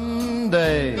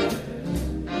 Someday,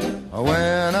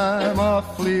 when I'm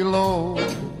awfully low,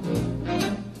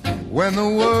 when the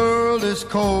world is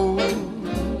cold,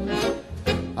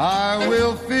 I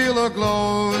will feel a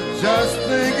glow just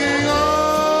thinking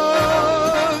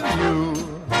of you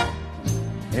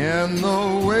in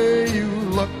the way you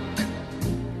look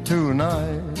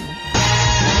tonight.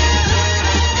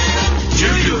 Do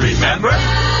you remember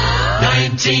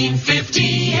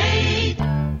 1958?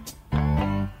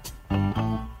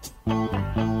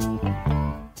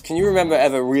 Can you remember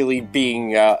ever really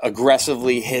being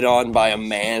aggressively hit on by a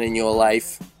man in your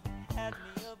life?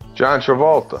 John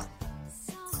Travolta.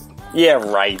 Yeah,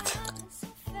 right.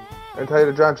 I tell you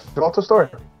the John Travolta story?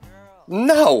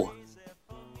 No.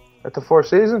 At the Four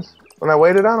Seasons? When I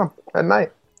waited on him at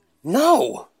night?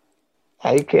 No.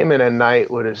 He came in at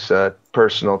night with his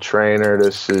personal trainer.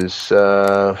 This is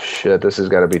this has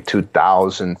got to be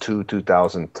 2002,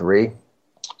 2003.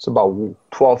 It's about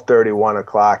 12:30, 1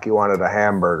 o'clock. He wanted a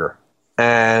hamburger.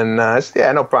 And I said,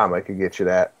 yeah, no problem. I could get you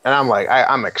that. And I'm like,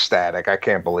 I'm ecstatic. I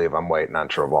can't believe I'm waiting on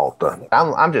Travolta.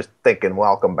 I'm just thinking,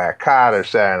 welcome back, Kotter,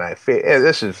 Saturday Night Fever.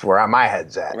 This is where my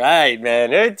head's at. Right,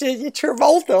 man. It's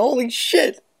Travolta. Holy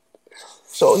shit.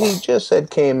 So he just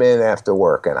came in after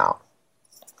working out.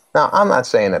 Now, I'm not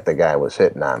saying that the guy was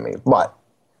hitting on me, but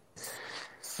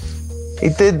he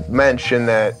did mention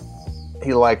that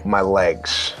he liked my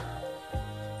legs.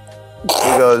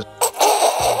 He goes,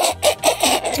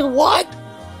 what?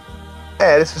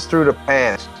 Yeah, this is through the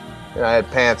pants. You know, I had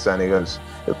pants on. He goes,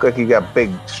 look like you got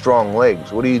big, strong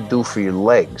legs. What do you do for your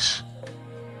legs?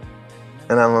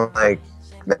 And I'm like,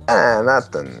 nah,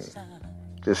 nothing.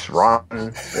 Just run.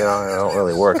 You know, I don't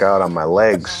really work out on my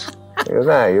legs. He goes,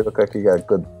 nah, you look like you got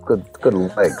good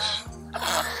legs.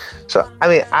 So, I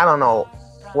mean, I don't know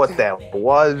what that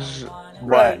was,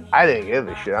 but I didn't give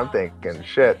a shit. I'm thinking,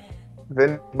 shit,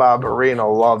 Vin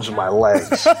Barbarino loves my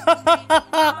legs.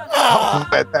 How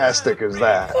fantastic is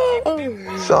that?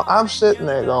 So I'm sitting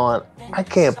there going, I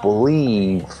can't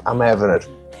believe I'm having a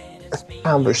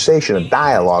conversation, a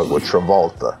dialogue with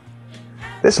Travolta.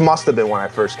 This must have been when I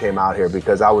first came out here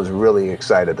because I was really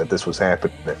excited that this was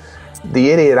happening.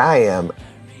 The idiot I am,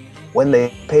 when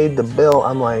they paid the bill,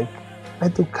 I'm like, I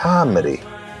do comedy.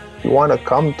 You want to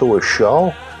come to a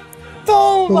show?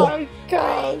 Oh my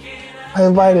God. I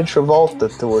invited Travolta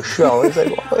to a show. He's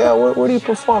like, oh, yeah, where do you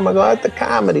perform? I go, at the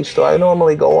Comedy Store. I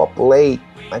normally go up late,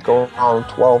 like around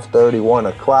 12:30, 1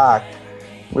 o'clock.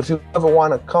 If you ever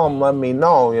want to come, let me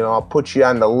know. You know, I'll put you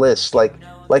on the list. Like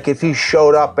if he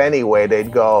showed up anyway,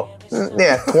 they'd go,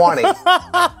 yeah, 20.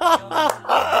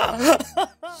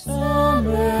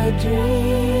 Summer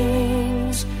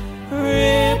dreams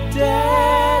ripped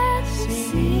at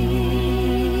seams,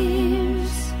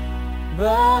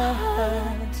 but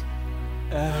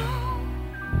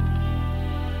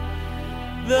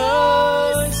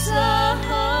those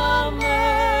summer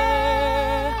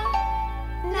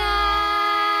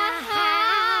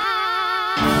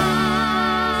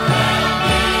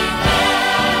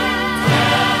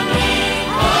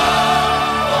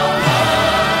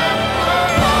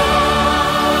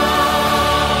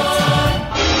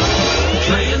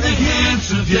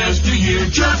yesteryear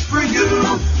just for you.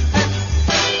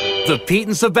 The Pete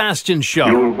and Sebastian Show.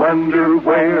 You'll wonder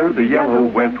where the yellow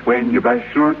went when you brush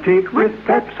your teeth with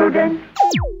Pepsodent.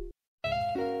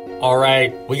 All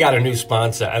right, we got a new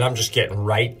sponsor, and I'm just getting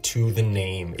right to the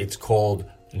name. It's called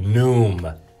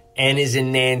Noom. N as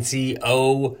in Nancy,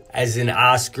 O as in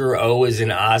Oscar, O as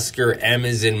in Oscar, M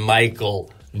as in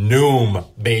Michael. Noom,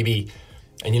 baby.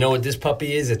 And you know what this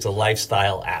puppy is? It's a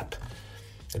lifestyle app.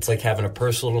 It's like having a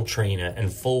personal trainer and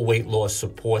full weight loss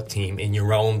support team in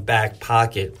your own back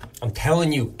pocket. I'm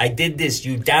telling you, I did this.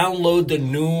 You download the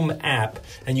Noom app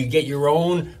and you get your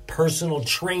own personal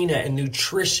trainer and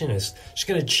nutritionist. She's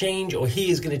going to change, or he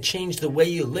is going to change the way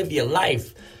you live your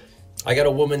life. I got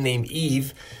a woman named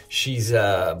Eve. She's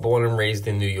born and raised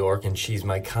in New York, and she's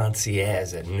my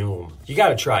concierge at Noom. You got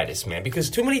to try this, man, because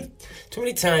too many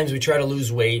times we try to lose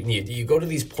weight, and you go to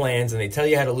these plans, and they tell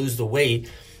you how to lose the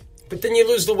weight, but then you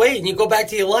lose the weight, and you go back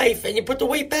to your life, and you put the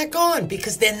weight back on,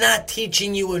 because they're not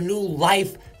teaching you a new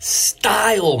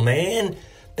lifestyle, man.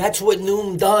 That's what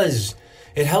Noom does.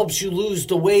 It helps you lose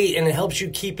the weight, and it helps you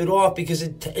keep it off, because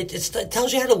it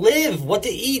tells you how to live, what to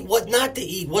eat, what not to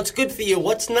eat, what's good for you,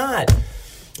 what's not.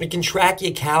 It can track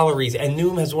your calories, and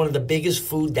Noom has one of the biggest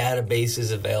food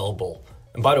databases available.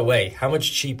 And by the way, how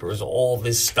much cheaper is all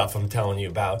this stuff I'm telling you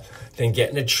about than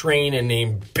getting a trainer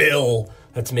named Bill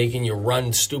that's making you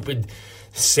run stupid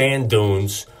sand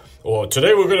dunes? Or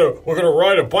today we're gonna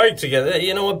ride a bike together.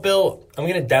 You know what, Bill? I'm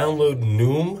gonna download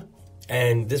Noom,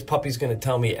 and this puppy's gonna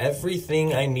tell me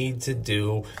everything I need to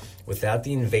do without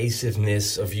the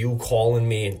invasiveness of you calling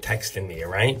me and texting me,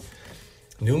 all right?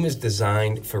 Noom is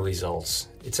designed for results.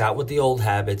 It's out with the old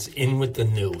habits, in with the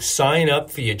new. Sign up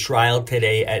for your trial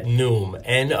today at Noom,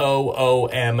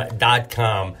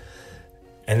 Noom.com,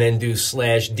 and then do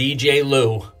 /DJ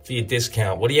Lou for your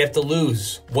discount. What do you have to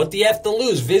lose? What do you have to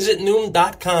lose? Visit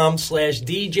Noom.com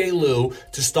 /DJ Lou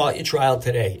to start your trial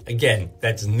today. Again,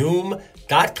 that's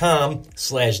Noom.com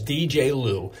 /DJ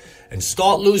Lou. And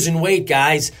start losing weight,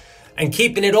 guys, and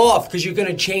keeping it off, because you're going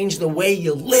to change the way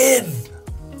you live.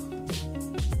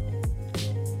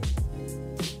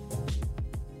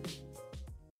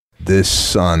 This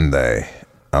Sunday,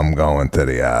 I'm going to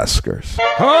the Oscars.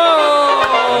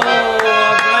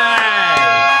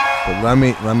 But let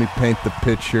me paint the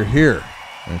picture here,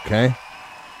 okay?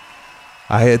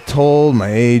 I had told my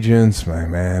agents, my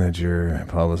manager, my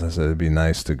publicist, I said it'd be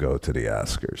nice to go to the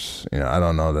Oscars. You know, I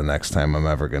don't know the next time I'm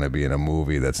ever going to be in a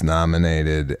movie that's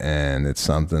nominated, and it's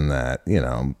something that, you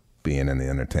know, being in the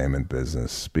entertainment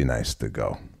business, be nice to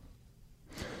go.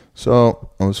 So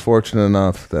I was fortunate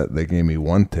enough that they gave me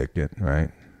one ticket,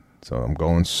 right? So I'm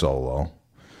going solo,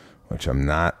 which I'm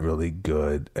not really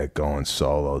good at going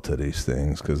solo to these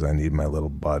things because I need my little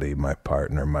buddy, my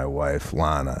partner, my wife,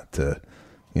 Lana, to,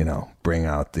 you know, bring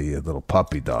out the little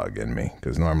puppy dog in me.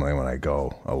 Because normally when I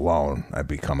go alone, I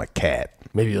become a cat.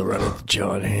 Maybe you'll run into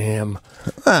John Hamm.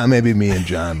 Maybe me and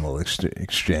John will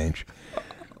exchange.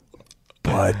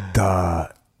 But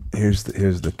here's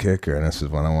the kicker, and this is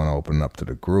what I want to open up to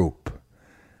the group.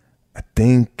 I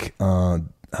think I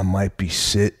might be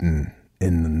sitting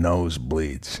in the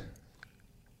nosebleeds.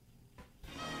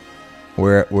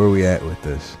 Where are we at with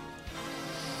this?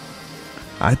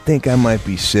 I think I might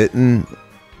be sitting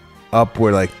up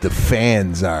where like the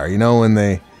fans are. You know when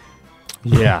they...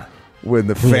 Yeah. When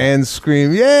the fans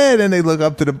scream, yeah, then they look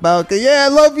up to the balcony, yeah, I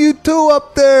love you too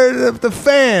up there, the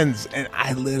fans. And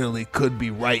I literally could be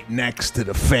right next to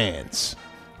the fans.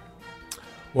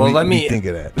 Well, What do you think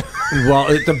of that?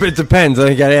 Well, it depends.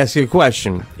 I got to ask you a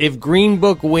question. If Green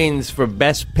Book wins for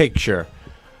Best Picture,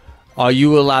 are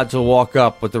you allowed to walk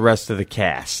up with the rest of the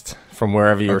cast from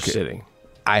wherever you're sitting?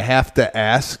 I have to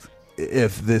ask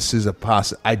if this is a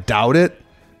I doubt it,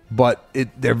 but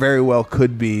there very well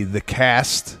could be the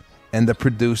cast and the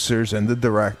producers and the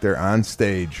director on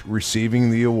stage receiving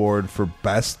the award for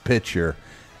Best Picture,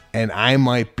 and I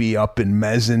might be up in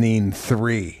mezzanine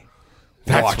 3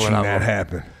 watching that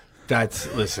happen.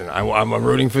 Listen, I'm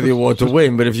rooting for the award to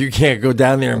win, but if you can't go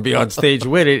down there and be on stage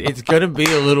with it, it's going to be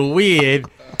a little weird.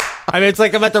 I mean, it's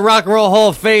like I'm at the Rock and Roll Hall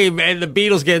of Fame and the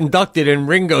Beatles get inducted and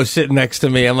Ringo's sitting next to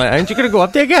me. I'm like, aren't you going to go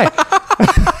up there, guy?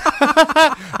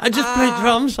 I just play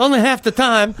drums only half the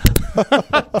time. What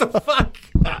the fuck?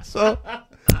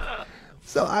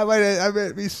 So I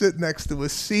might be sitting next to a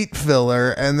seat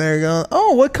filler, and they're going,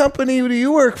 "Oh, what company do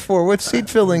you work for? What seat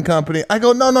filling company?" I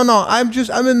go, "No.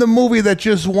 I'm in the movie that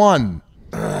just won."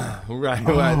 Right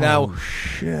now.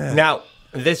 Shit. Now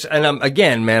this, and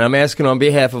again, man, I'm asking on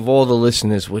behalf of all the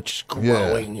listeners, which is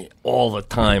growing all the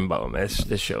time, Bo.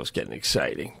 This show's getting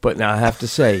exciting. But now I have to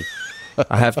say,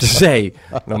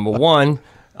 number one.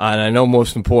 And I know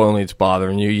most importantly it's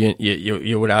bothering you.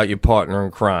 You're without your partner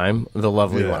in crime, the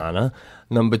lovely Lana.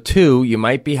 Number two, you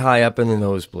might be high up in the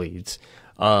nosebleeds.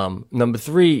 Number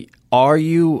three, are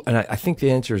you, and I think the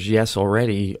answer is yes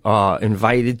already,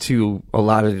 invited to a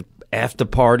lot of after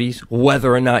parties,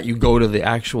 whether or not you go to the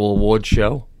actual award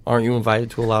show? Aren't you invited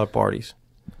to a lot of parties?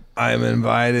 I'm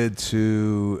invited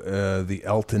to the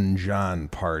Elton John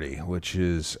party, which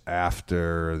is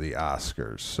after the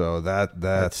Oscars. So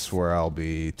that's where I'll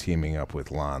be teaming up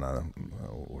with Lana.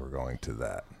 We're going to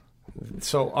that.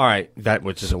 So, all right,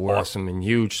 which is awesome and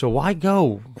huge. So why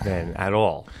go then at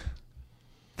all?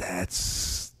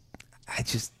 It's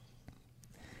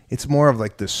more of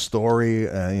like the story,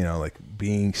 like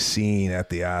being seen at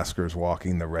the Oscars,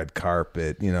 walking the red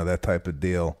carpet, that type of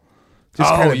deal.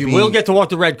 You will get to walk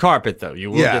the red carpet, though.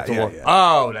 You will get to walk. Yeah.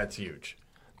 Oh, that's huge.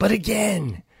 But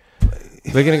again,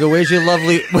 they're gonna go. Where's your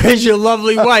lovely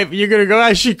wife? And you're gonna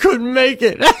go. She couldn't make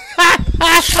it. I'm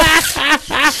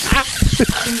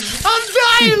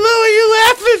dying, Lou. Are you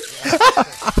laughing?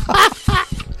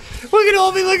 We're gonna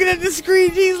all be looking at the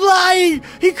screen. He's lying.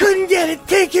 He couldn't get it.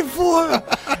 Take it for her.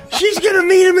 She's gonna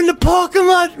meet him in the parking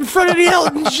lot in front of the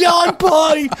Elton John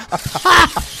party.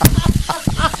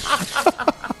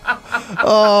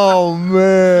 Oh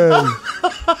man!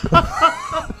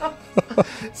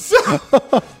 So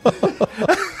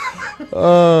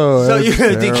you're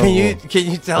gonna can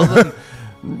you tell them?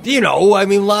 I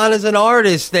mean, Lana's an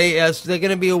artist. They're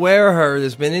gonna be aware of her.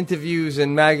 There's been interviews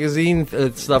and magazine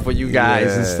stuff with you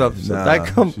guys and stuff. So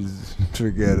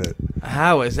forget it.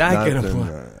 How is that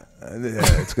gonna?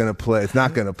 It's gonna play. It's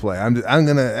not gonna play.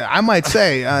 I might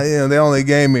say, they only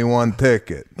gave me one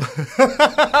ticket.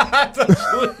 That's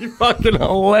absolutely fucking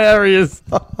hilarious.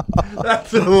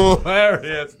 That's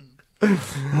hilarious.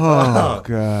 Oh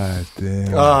god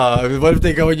damn. What if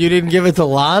they go? You didn't give it to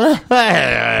Lana?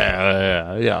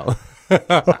 Yeah.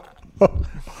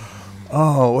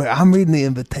 Oh, wait, I'm reading the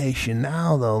invitation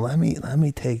now, though. Let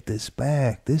me take this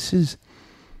back. This is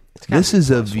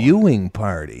a viewing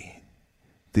party.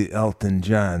 The Elton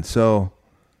John. So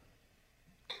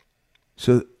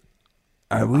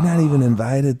are we not even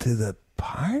invited to the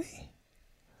party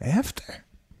after?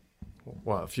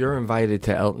 Well, if you're invited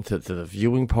to the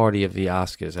viewing party of the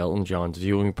Oscars, Elton John's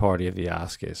viewing party of the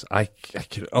Oscars, I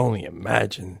could only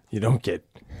imagine you don't get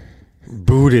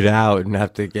booted out and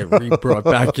have to get brought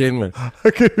back in. With.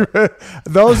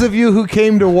 Those of you who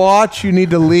came to watch, you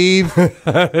need to leave.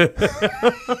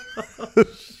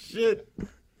 Shit.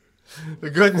 The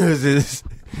good news is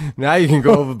now you can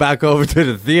go back over to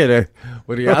the theater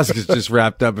where the Oscars just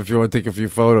wrapped up if you want to take a few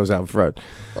photos out front.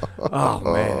 Oh,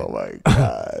 man. Oh, my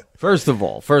God. First of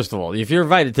all, if you're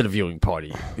invited to the viewing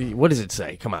party, what does it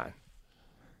say? Come on.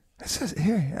 It says,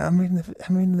 here, I'm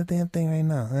reading the damn thing right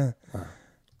now.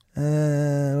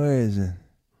 Where is it?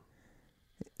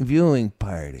 Viewing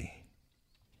party.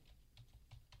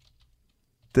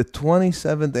 The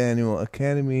 27th Annual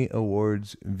Academy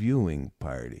Awards Viewing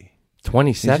Party.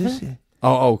 27?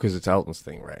 Oh, because it's Elton's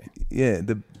thing, right? Yeah,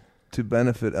 to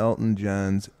benefit Elton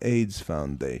John's AIDS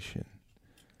Foundation.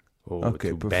 Oh,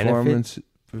 okay, performance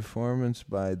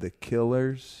by the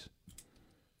Killers.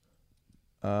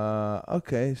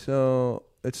 Okay, so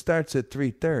it starts at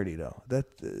 3:30 though.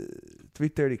 That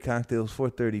 3:30 cocktails,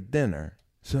 4:30 dinner.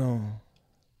 So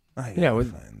I gotta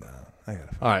find out.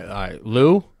 All right,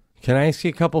 Lou. Can I ask you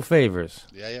a couple favors?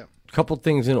 Yeah. A couple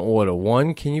things in order.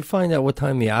 One, can you find out what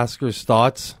time the Oscars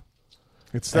starts?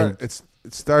 It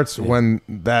starts when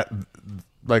that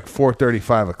like 4:30,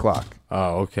 5 o'clock.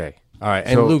 Oh, okay. All right.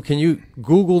 And Lou, can you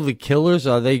Google the Killers?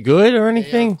 Are they good or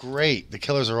anything? Great. The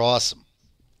Killers are awesome.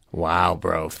 Wow,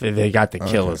 bro. If they got the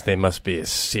Killers, they must be a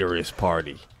serious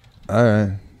party. All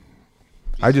right.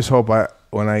 I just hope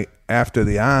after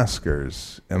the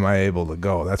Oscars, am I able to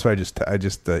go? That's why I just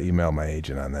emailed my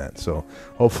agent on that. So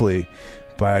hopefully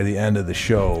by the end of the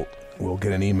show, we'll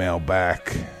get an email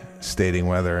back stating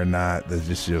whether or not there's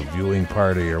just a viewing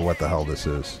party or what the hell this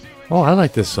is. Oh, I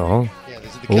like this song. Yeah,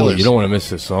 these are the Oh, Killers. you don't want to miss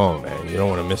this song, man. You don't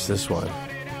want to miss this one.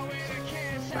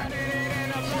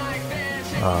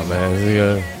 Oh,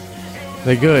 man.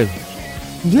 They're good.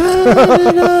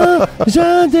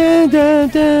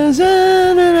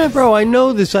 Bro, I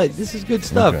know this. This is good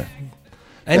stuff. Okay.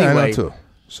 Anyway. Yeah, I know too.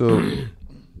 So,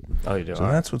 oh, you do. So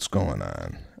that's what's going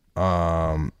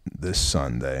on this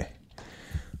Sunday.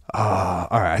 All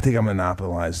right, I think I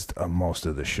monopolized most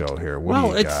of the show here. What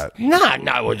do you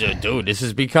got? Dude, this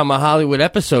has become a Hollywood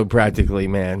episode practically,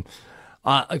 man.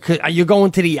 You're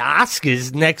going to the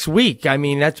Oscars next week. I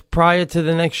mean, that's prior to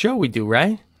the next show we do,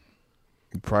 right?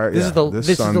 This is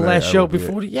the last show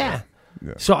before. Yeah.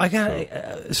 So I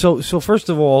got. So first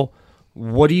of all,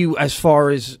 what do you, as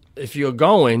far as if you're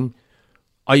going,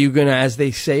 are you gonna, as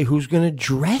they say, who's gonna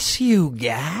dress you,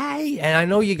 guy? And I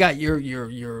know you got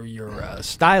your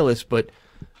stylist, but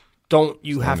don't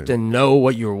you have to know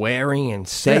what you're wearing and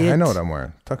say it? I know what I'm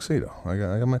wearing. Tuxedo. I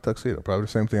got my tuxedo. Probably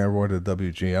the same thing I wore to the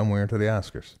WG. I'm wearing to the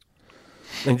Oscars.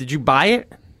 And did you buy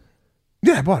it?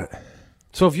 Yeah, I bought it.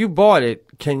 So if you bought it,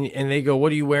 and they go,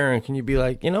 what are you wearing? Can you be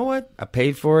like, you know what? I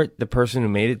paid for it. The person who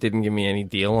made it didn't give me any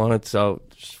deal on it, so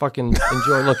just fucking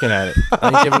enjoy looking at it. I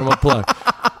ain't giving him a plug.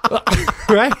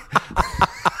 Right?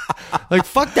 Like,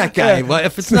 fuck that guy. Yeah. Well,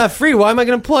 if it's not free, why am I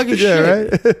going to plug his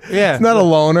shit? Right? Yeah. It's not a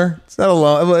loaner.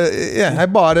 Yeah, I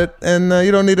bought it, and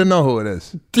you don't need to know who it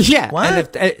is. Yeah. What? And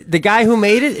if the guy who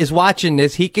made it is watching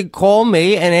this, he could call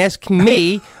me and ask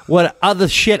me what other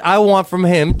shit I want from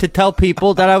him to tell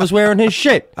people that I was wearing his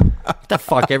shit. What the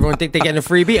fuck? Everyone think they're getting a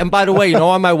freebie? And by the way, you know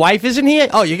why my wife isn't here?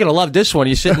 Oh, you're going to love this one.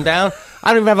 You're sitting down. I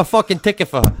don't even have a fucking ticket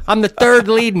for her. I'm the third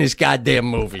lead in this goddamn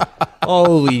movie.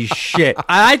 Holy shit.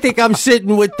 I think I'm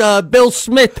sitting with Bill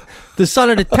Smith, the son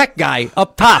of the tech guy,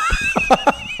 up top.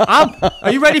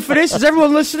 Are you ready for this? Is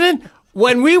everyone listening?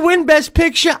 When we win Best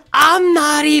Picture, I'm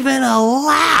not even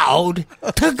allowed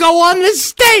to go on the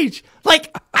stage.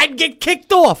 Like, I'd get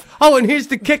kicked off. Oh, and here's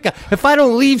the kicker. If I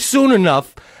don't leave soon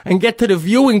enough and get to the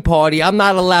viewing party, I'm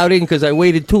not allowed in because I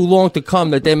waited too long to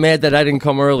come, that they're mad that I didn't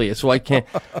come earlier. So I can't.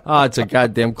 Oh, it's a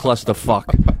goddamn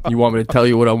clusterfuck. You want me to tell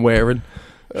you what I'm wearing?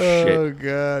 Oh, Shit.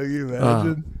 God. You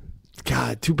imagine?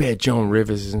 God, too bad Joan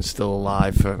Rivers isn't still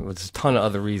alive. There's a ton of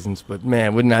other reasons. But,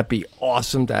 man, wouldn't that be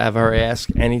awesome to have her ask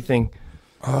anything?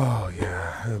 Oh,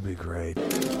 yeah. That would be great.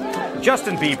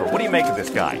 Justin Bieber, what do you make of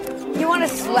this guy? You want to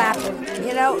slap him.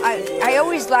 You know, I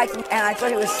always liked him, and I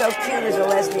thought he was so cute as a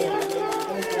lesbian.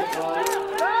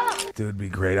 Dude, it'd be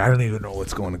great. I don't even know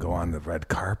what's going to go on the red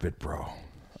carpet, bro.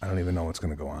 I don't even know what's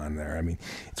going to go on there. I mean,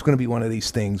 it's going to be one of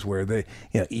these things where they,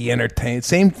 E-Entertainment,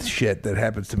 same shit that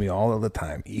happens to me all of the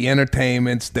time.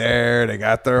 E-Entertainment's there. They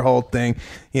got their whole thing,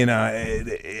 and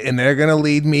they're going to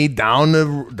lead me down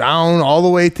all the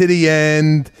way to the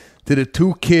end, to the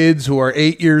two kids who are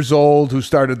 8 years old who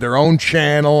started their own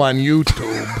channel on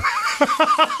YouTube.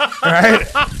 Right?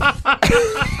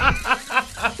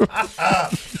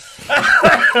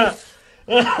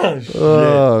 Oh, shit.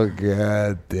 Oh,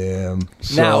 God damn.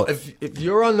 Now, if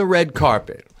you're on the red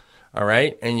carpet, all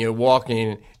right, and you're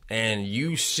walking and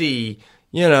you see,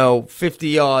 50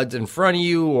 yards in front of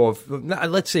you, or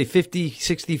let's say 50,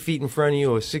 60 feet in front of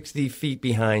you, or 60 feet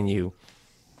behind you,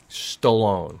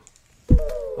 Stallone.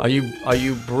 Are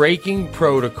you breaking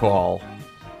protocol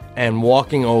and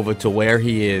walking over to where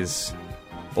he is,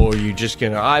 or are you just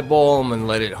going to eyeball him and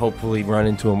let it hopefully run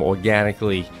into him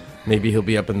organically? Maybe he'll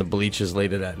be up in the bleachers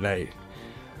later that night.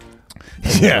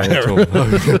 Yeah.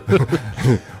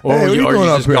 Or Hey, you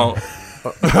just going...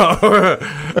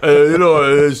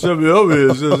 there's somebody up here.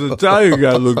 There's an Italian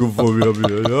guy looking for me up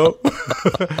here,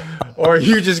 Or are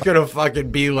you just going to fucking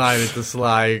beeline it to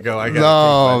Sly and go,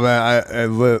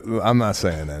 man, I'm not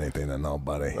saying anything to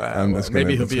nobody.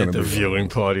 Maybe he'll be at the viewing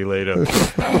party later.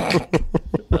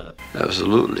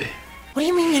 Absolutely. What do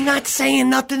you mean you're not saying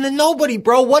nothing to nobody,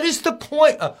 bro? What is the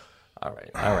point? All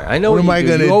right. I know what am I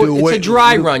going to do? It's a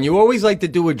dry run. You always like to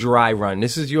do a dry run.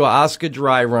 This is your Oscar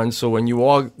dry run. So when you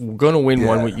are going to win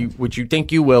one, which you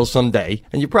think you will someday,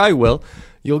 and you probably will,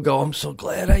 you'll go, I'm so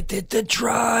glad I did the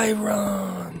dry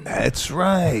run. That's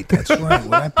right.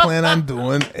 What I plan on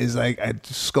doing is I'm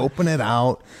just scoping it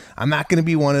out. I'm not going to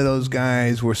be one of those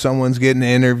guys where someone's getting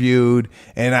interviewed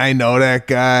and I know that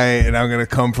guy and I'm going to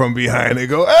come from behind and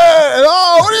go, hey,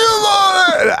 what are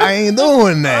you doing? I ain't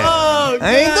doing that.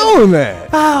 I ain't doing that.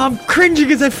 Oh, I'm cringing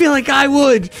because I feel like I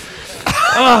would.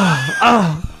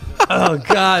 Oh,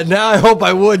 God. Now I hope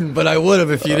I wouldn't, but I would have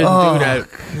if you didn't do that.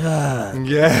 God.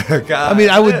 Yeah, God. I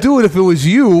mean, I would do it if it was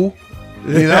you.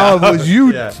 If it was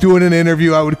you doing an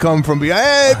interview, I would come from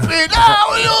behind. Hey, Pete, what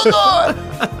are you doing?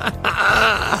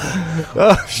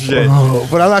 Oh, shit.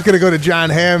 But I'm not going to go to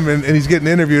John Hamm and he's getting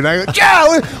interviewed. And I go,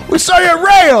 yeah, we saw you at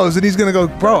Rayo's. And he's going to go,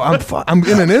 bro, I'm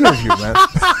in an interview, man.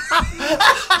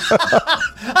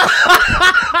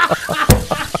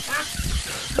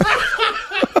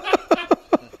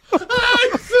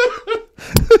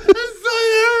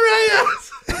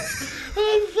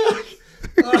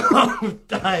 I'm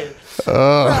dying.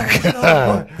 Oh,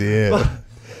 God. Yeah.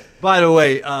 By the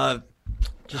way,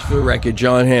 just for the record,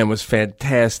 John Hamm was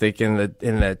fantastic in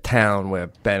the town where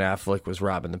Ben Affleck was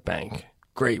robbing the bank.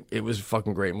 Great. It was a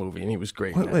fucking great movie, and he was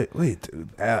great. Wait.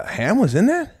 Hamm was in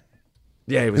that?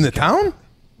 Yeah, he was in the town?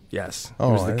 Yes. Oh,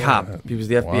 he was the cop. He was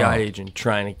the FBI Wow. agent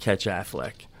trying to catch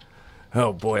Affleck.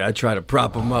 Oh, boy, I tried to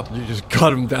prop him up. You just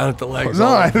cut him down at the legs.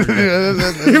 No,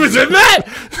 he was in that!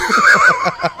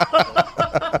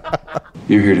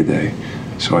 You're here today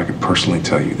so I could personally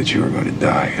tell you that you are going to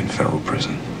die in federal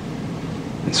prison.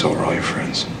 And so are all your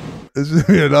friends. This is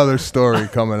another story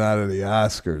coming out of the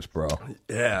Oscars, bro.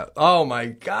 Yeah. Oh, my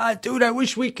God, dude, I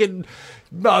wish we could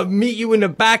meet you in the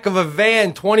back of a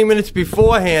van 20 minutes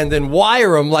beforehand and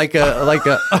wire him like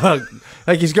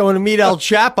he's going to meet El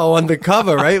Chapo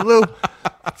undercover, right, Lou?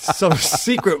 Some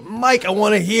secret mic I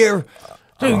want to hear.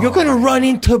 Dude, you're going to run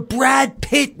into Brad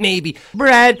Pitt, maybe.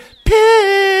 Brad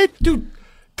Pitt! Dude,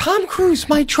 Tom Cruise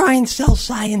might try and sell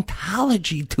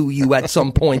Scientology to you at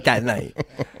some point that night.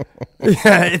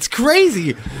 Yeah, it's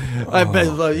crazy. I bet,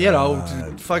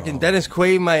 fucking Dennis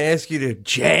Quaid might ask you to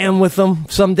jam with him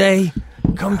someday.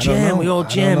 Come jam. We all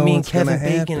jam. Me and Kevin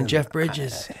Bacon and Jeff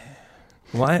Bridges.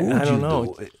 What? I don't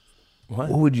know. What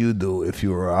would you do if you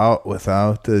were out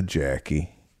without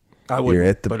Jackie? I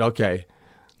would, but okay.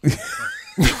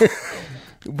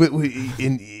 But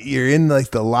you're in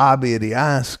like the lobby of the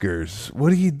Oscars.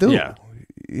 What do you do? Yeah.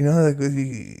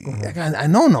 I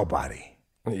know nobody.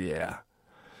 Yeah.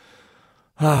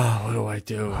 Oh, what do I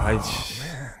do?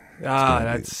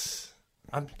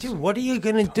 Dude, what are you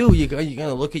gonna do? You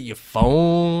gonna look at your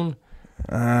phone?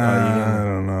 I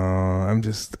don't know.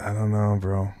 I don't know,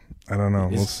 bro. I don't know.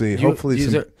 We'll see. Hopefully,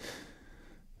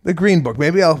 the Green Book.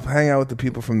 Maybe I'll hang out with the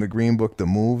people from the Green Book, the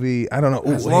movie. I don't know.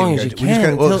 As long as you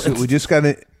can. We just got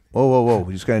it. Whoa!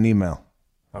 We just got an email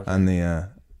on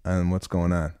on what's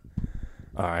going on.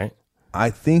 All right. I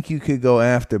think you could go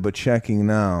after, but checking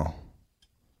now.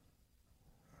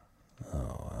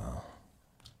 Oh wow!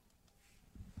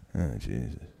 Oh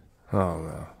Jesus! Oh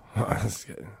no! That's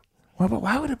good. Well, but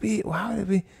why would it be?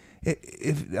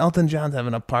 If Elton John's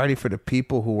having a party for the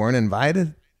people who weren't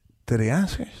invited to the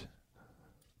Oscars?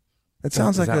 It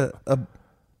sounds like a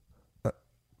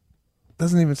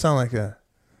doesn't even sound like a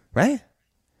right.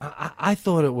 I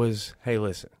thought it was. Hey,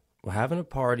 listen, we're having a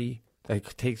party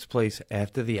that takes place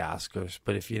after the Oscars,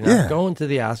 but if you're not going to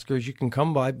the Oscars, you can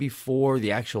come by before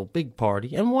the actual big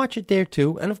party and watch it there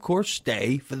too, and of course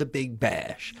stay for the big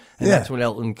bash. And that's when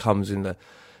Elton comes in the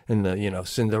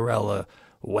Cinderella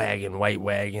wagon, white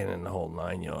wagon, and the whole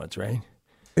 9 yards, right?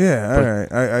 Yeah, all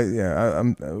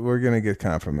right. We're gonna get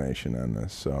confirmation on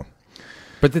this. So,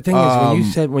 But the thing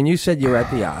is, when you said you're at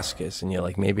the Oscars and you're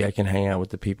like, maybe I can hang out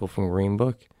with the people from Green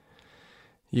Book,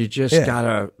 you just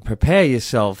gotta prepare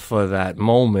yourself for that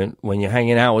moment when you're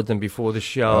hanging out with them before the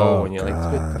show, and you're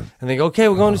like, and they go, okay,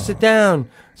 we're going to sit down.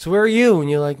 So where are you? And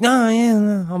you're like, no,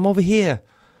 I'm over here.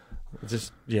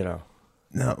 Just No,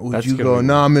 would you go?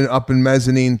 No, I'm up in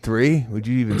mezzanine 3. Would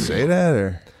you even say that,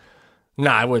 or? No,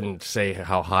 I wouldn't say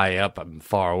how high up,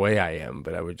 far away I am,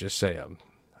 but I would just say I'm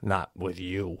not with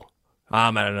you.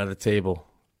 I'm at another table.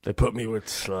 They put me with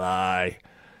Sly.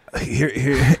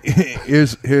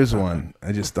 Here's one.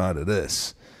 I just thought of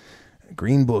this.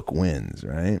 Green Book wins,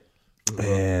 right?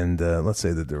 And let's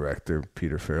say the director,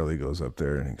 Peter Farrelly, goes up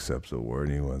there and accepts the award.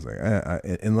 And he was like,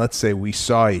 and let's say we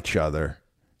saw each other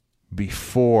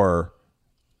before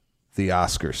the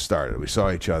Oscars started. We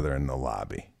saw each other in the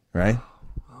lobby, right?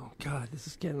 God, this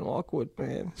is getting awkward,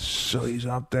 man. So he's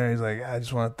up there. He's like, I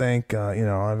just want to thank,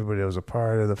 everybody that was a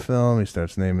part of the film. He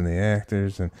starts naming the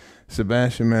actors and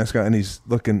Sebastian Maniscalco, and he's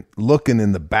looking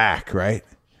in the back, right?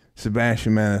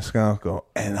 Sebastian Maniscalco,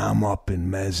 and I'm up in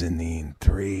mezzanine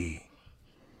 3.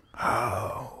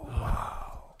 Oh,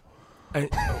 wow.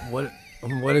 And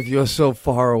what if you're so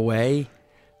far away,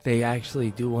 they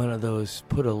actually do one of those,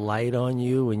 put a light on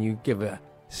you, and you give a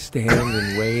stand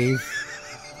and wave?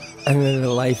 And then the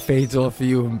light fades off of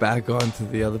you and back onto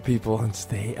the other people on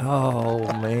stage. Oh,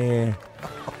 man.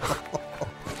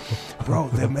 Bro,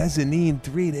 the mezzanine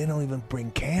 3, they don't even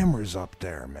bring cameras up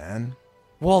there, man.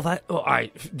 Well, all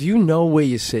right. Do you know where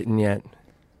you're sitting yet?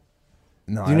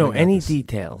 No. Do you know any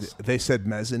details? They said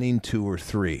mezzanine 2 or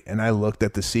 3, and I looked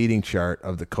at the seating chart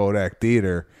of the Kodak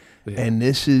Theater, and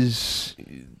this is,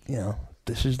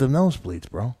 this is the nosebleeds,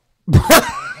 bro.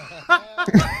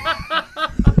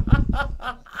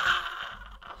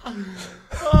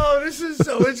 Oh, this is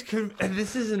so much. And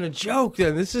this isn't a joke.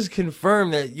 Then this is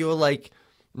confirmed that you're like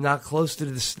not close to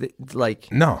the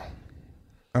No,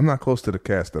 I'm not close to the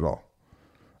cast at all.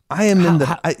 I am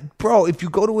bro. If you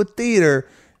go to a theater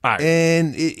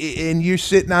and you're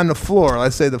sitting on the floor,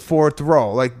 let's say the 4th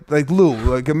row, like Lou,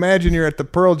 like imagine you're at the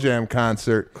Pearl Jam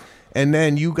concert, and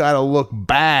then you got to look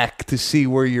back to see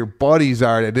where your buddies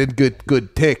are that did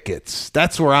good tickets.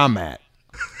 That's where I'm at.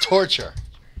 Torture.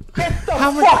 Get the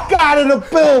fuck out of the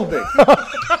building!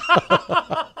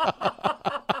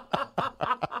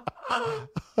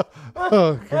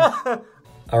 Okay.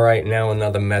 All right, now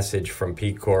another message from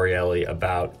Pete Corielli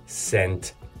about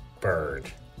Scent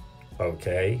Bird.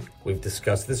 Okay, we've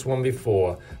discussed this one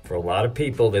before. For a lot of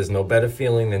people, there's no better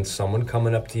feeling than someone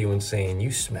coming up to you and saying,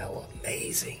 "You smell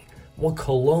amazing. What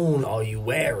cologne are you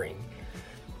wearing?"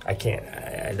 I can't.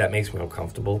 That makes me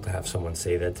uncomfortable to have someone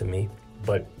say that to me.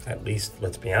 But at least,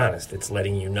 let's be honest, it's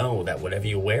letting you know that whatever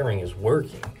you're wearing is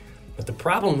working. But the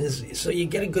problem is, so you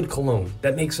get a good cologne.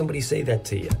 That makes somebody say that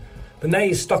to you. But now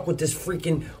you're stuck with this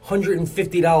freaking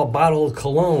 $150 bottle of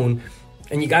cologne,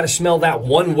 and you got to smell that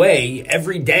one way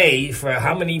every day for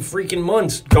how many freaking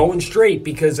months going straight,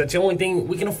 because that's the only thing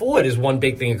we can afford is one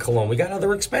big thing of cologne. We got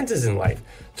other expenses in life.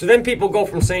 So then people go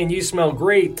from saying you smell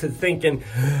great to thinking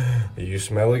you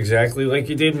smell exactly like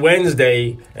you did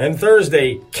Wednesday and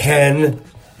Thursday, Ken.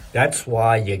 That's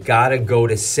why you got to go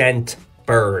to Scent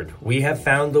Bird. We have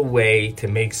found a way to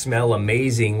make smell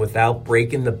amazing without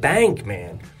breaking the bank,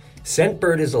 man.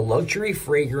 Scentbird is a luxury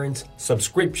fragrance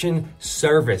subscription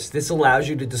service. This allows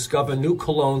you to discover new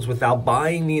colognes without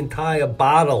buying the entire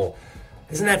bottle.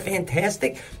 Isn't that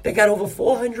fantastic? They got over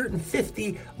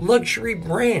 450 luxury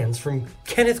brands, from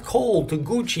Kenneth Cole to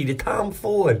Gucci to Tom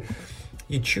Ford.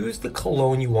 You choose the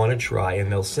cologne you want to try,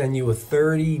 and they'll send you a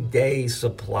 30-day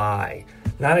supply.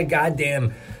 Not a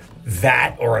goddamn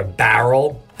vat or a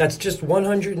barrel. That's just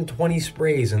 120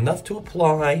 sprays, enough to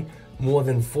apply more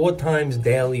than 4 times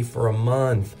daily for a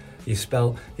month. You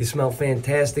smell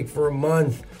fantastic for a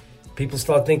month. People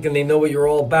start thinking they know what you're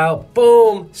all about.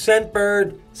 Boom!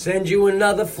 Scentbird sends you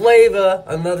another flavor,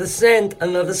 another scent,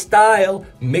 another style,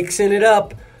 mixing it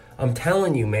up. I'm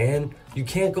telling you, man, you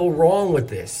can't go wrong with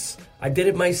this. I did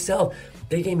it myself.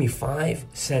 They gave me 5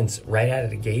 cents right out of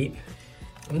the gate.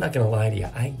 I'm not going to lie to you.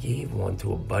 I gave one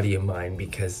to a buddy of mine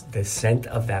because the scent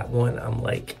of that one, I'm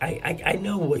like, I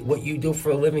know what you do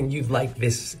for a living. You like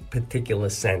this particular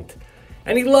scent.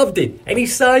 And he loved it. And he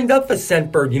signed up for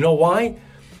Scentbird. You know why?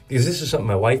 Because this is something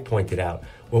my wife pointed out.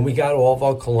 When we got all of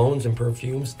our colognes and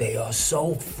perfumes, they are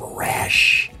so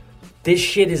fresh. This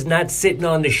shit is not sitting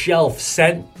on the shelf.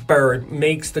 Scentbird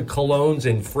makes the colognes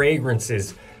and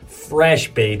fragrances fresh,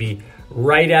 baby.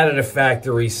 Right out of the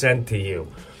factory, sent to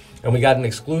you. And we got an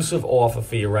exclusive offer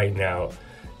for you right now.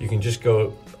 You can just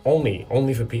go only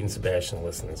for Pete and Sebastian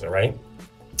listeners, all right?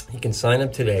 You can sign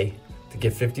up today to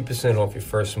get 50% off your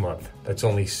first month. That's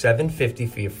only $7.50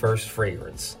 for your first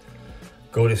fragrance.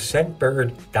 Go to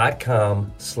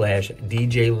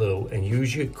scentbird.com/DJLou and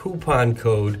use your coupon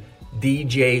code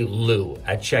DJLou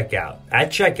at checkout. At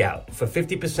checkout for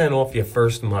 50% off your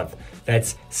first month.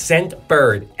 That's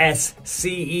Scentbird,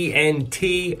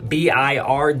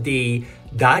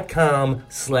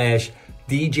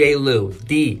 SCENTBIRD.com/DJLou,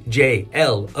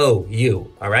 DJLOU,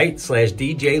 all right,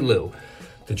 /DJLou,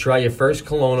 to try your first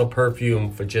cologne or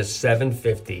perfume for just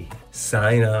 $7.50.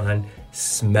 Sign on,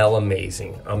 smell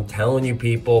amazing. I'm telling you,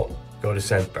 people, go to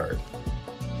Scentbird.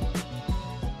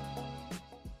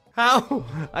 How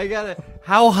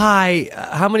high?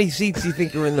 How many seats do you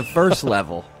think are in the first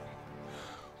level?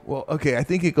 Well, okay, I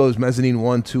think it goes mezzanine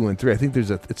 1, 2, and 3. I think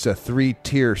it's a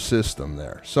 3-tier system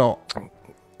there. So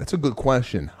that's a good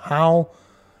question.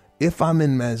 If I'm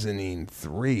in mezzanine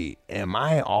 3, am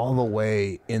I all the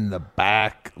way in the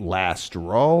back last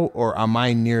row, or am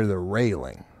I near the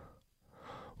railing?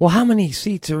 Well, how many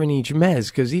seats are in each mezz?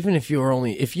 Because even if you're in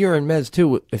mezz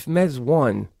 2, if mezz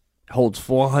 1 holds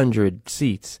 400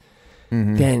 seats,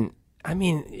 then, I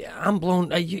mean, I'm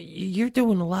blown. You're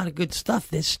doing a lot of good stuff.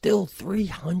 There's still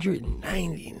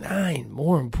 399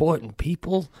 more important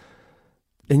people.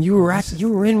 And you were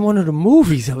in one of the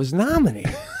movies that was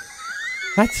nominated.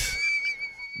 That's,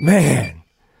 man.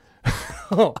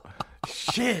 Oh,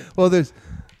 shit. Well, there's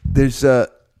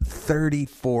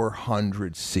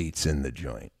 3,400 seats in the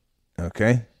joint.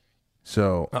 Okay?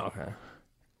 So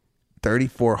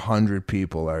 3,400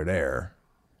 people are there.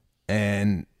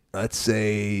 And let's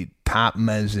say top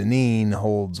mezzanine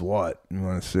holds what? You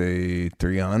want to say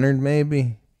 300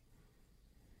 maybe?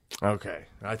 Okay.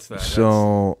 That's that.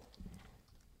 So,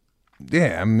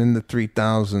 yeah, I'm in the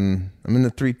 3,000. I'm in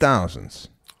the 3,000s.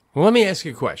 Well, let me ask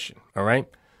you a question, all right?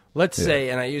 Let's say,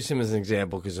 and I use him as an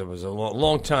example because I was a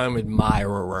long time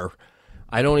admirer.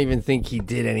 I don't even think he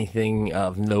did anything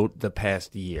of note the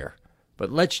past year. But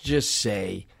let's just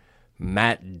say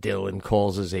Matt Dillon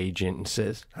calls his agent and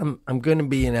says, I'm going to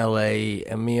be in L.A.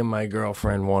 and me and my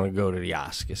girlfriend want to go to the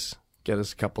Oscars. Get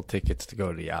us a couple tickets to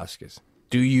go to the Oscars.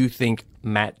 Do you think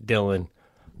Matt Dillon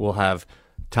will have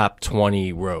top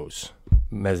 20 rows,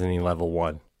 mezzanine level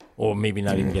 1, or maybe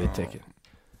not even get a ticket?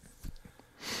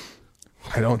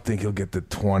 I don't think he'll get the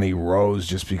 20 rows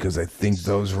just because I think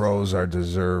those rows are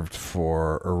reserved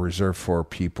for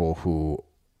people who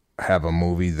have a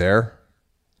movie there.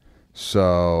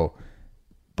 So,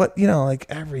 but like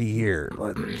every year,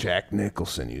 like Jack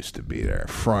Nicholson used to be there,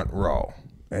 front row,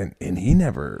 and he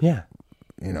never,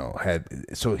 had.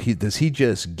 So is he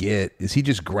just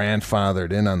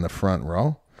grandfathered in on the front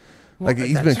row? Like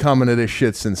he's been coming to this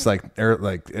shit since like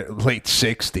late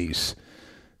 60s.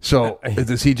 So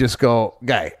does he just go,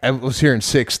 guy, I was here in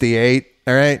 68,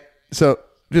 all right? So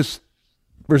just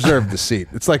reserve the seat.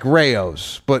 It's like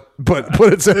Rayo's, but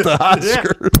it's at the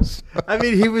Oscars. Yeah. I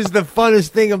mean, he was the funnest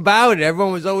thing about it.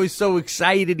 Everyone was always so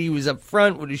excited. He was up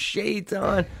front with his shades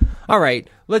on. All right,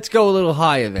 let's go a little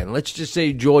higher then. Let's just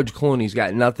say George Clooney's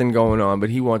got nothing going on,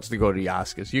 but he wants to go to the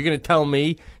Oscars. You're going to tell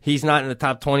me he's not in the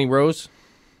top 20 rows?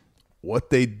 What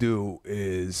they do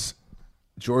is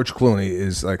George Clooney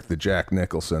is like the Jack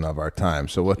Nicholson of our time.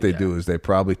 So what they do is they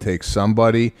probably take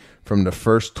somebody from the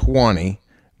first 20,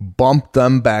 bump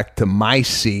them back to my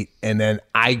seat, and then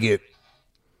I get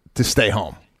to stay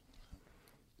home.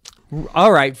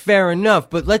 All right, fair enough.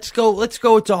 But let's go. It's a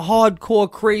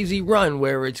hardcore crazy run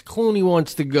where it's Clooney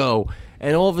wants to go,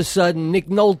 and all of a sudden Nick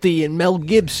Nolte and Mel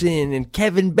Gibson and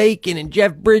Kevin Bacon and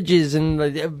Jeff Bridges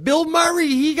and Bill Murray,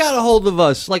 he got a hold of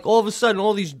us. Like all of a sudden,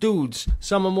 all these dudes,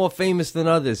 some are more famous than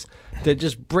others, they're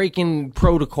just breaking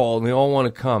protocol and they all want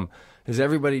to come. Is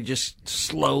everybody just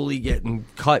slowly getting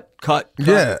cut?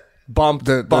 Yeah. Bumped.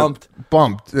 Yeah, bump,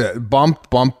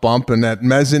 and that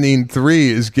mezzanine 3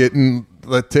 is getting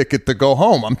the ticket to go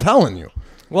home. I'm telling you.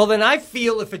 Well, then I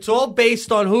feel if it's all based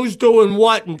on who's doing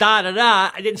what and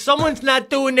da-da-da, then someone's not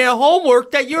doing their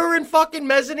homework that you're in fucking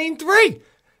mezzanine 3.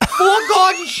 4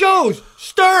 garden shows,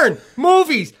 Stern,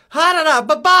 movies, ha-da-da,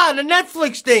 ba-ba, the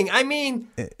Netflix thing. I mean,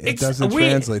 it doesn't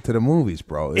translate to the movies,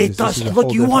 bro. It doesn't.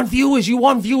 Look, you want viewers.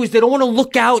 They don't want to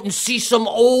look out and see some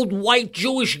old white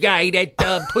Jewish guy that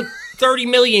put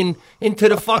 $30 million into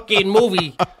the fucking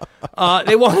movie.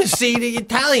 They want to see the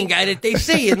Italian guy that they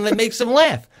see and that makes them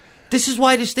laugh. This is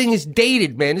why this thing is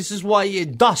dated, man. This is why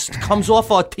dust comes off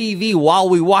our TV while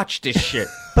we watch this shit.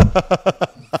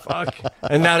 Fuck.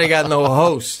 And now they got no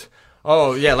host.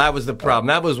 Oh, yeah, that was the problem.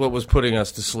 That was what was putting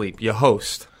us to sleep. Your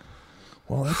host.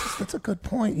 Well, that's a good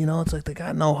point. It's like they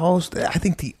got no host. I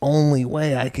think the only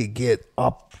way I could get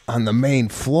up on the main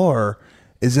floor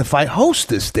is if I host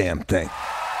this damn thing.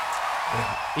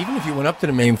 Even if you went up to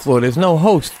the main floor, there's no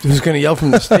host who's going to yell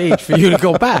from the stage for you to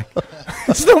go back.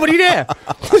 There's nobody there.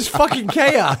 There's fucking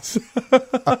chaos.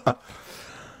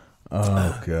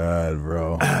 Oh, God,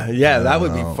 bro. Yeah, that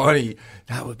would be funny.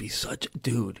 That would be such...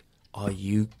 Dude, are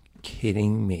you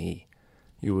kidding me?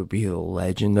 You would be the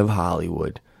legend of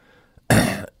Hollywood.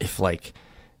 If, like,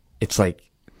 it's like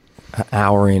an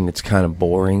hour in, it's kind of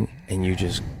boring, and you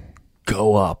just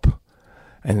go up.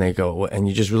 And they go, and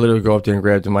you just literally go up there and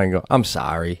grab the mic and go, I'm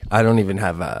sorry. I don't even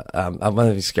have I'm not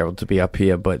even scheduled to be up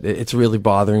here, but it's really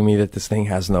bothering me that this thing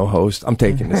has no host. I'm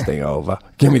taking this thing over.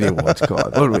 Give me the awards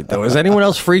card. What are we doing? Is anyone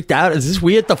else freaked out? Is this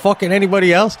weird to fucking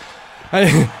anybody else?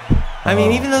 I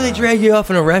mean, even though they drag you off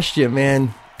and arrest you,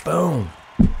 man, boom.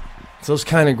 It's those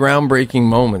kind of groundbreaking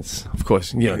moments. Of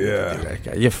course, you don't need to do that,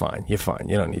 guy. You're fine. You're fine.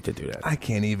 You don't need to do that. I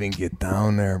can't even get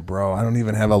down there, bro. I don't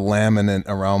even have a laminate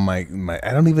around my I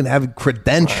don't even have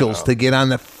credentials to get on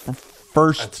the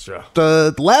first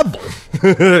level.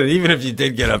 Even if you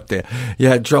did get up there, you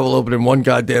had trouble opening one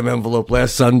goddamn envelope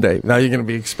last Sunday. Now you're going to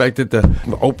be expected to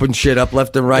open shit up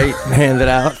left and right and hand it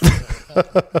out.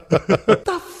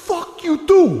 The fuck you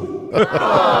do?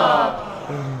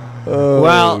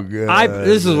 Well,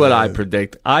 this is what I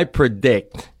predict. I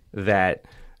predict that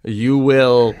you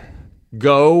will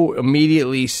go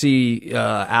immediately see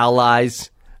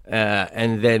Allies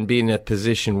and then be in a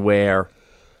position where,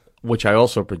 which I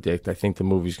also predict, I think the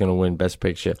movie's going to win Best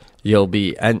Picture. You'll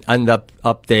be end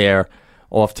up there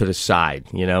off to the side,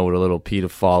 you know, with a little Peter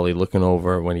Farley looking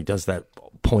over when he does that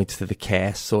points to the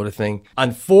cast sort of thing.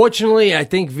 Unfortunately, I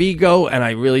think Vigo, and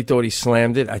I really thought he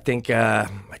slammed it. I think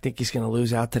he's going to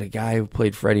lose out to the guy who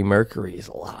played Freddie Mercury. There's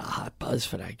a lot of hot buzz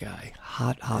for that guy.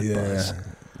 Hot buzz.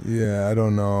 Yeah, I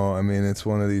don't know. I mean, it's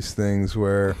one of these things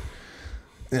where,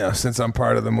 you know, since I'm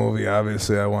part of the movie,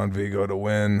 obviously I want Vigo to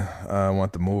win. I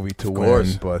want the movie to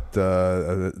win. But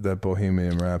that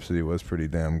Bohemian Rhapsody was pretty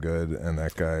damn good, and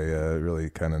that guy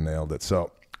really kind of nailed it. So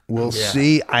we'll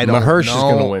see. I don't know. Mahersh is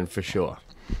going to win for sure.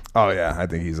 Oh, yeah. I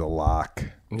think he's a lock.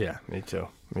 Yeah, me too.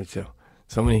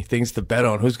 So many things to bet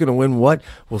on. Who's going to win what?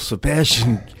 Will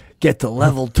Sebastian get to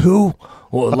level 2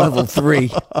 or level 3?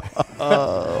 Oh,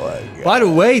 my God. By the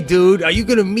way, dude, are you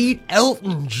going to meet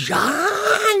Elton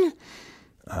John?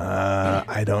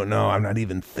 I don't know. I'm not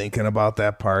even thinking about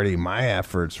that party. My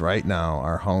efforts right now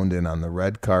are honed in on the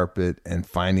red carpet and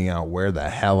finding out where the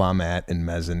hell I'm at in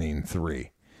Mezzanine 3.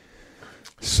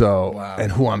 So,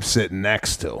 and who I'm sitting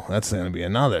next to. That's going to be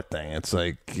another thing. It's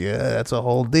like, yeah, that's a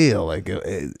whole deal. Like,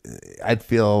 I'd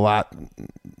feel a lot more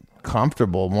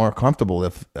comfortable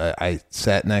if I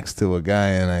sat next to a guy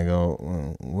and I go,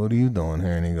 well, what are you doing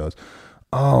here? And he goes,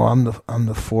 oh, I'm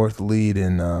the fourth lead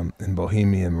in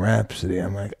Bohemian Rhapsody.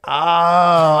 I'm like, oh,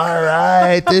 all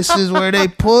right, this is where they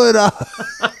put us.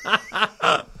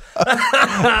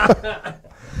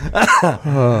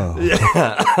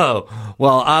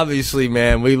 Well, obviously,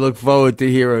 man, we look forward to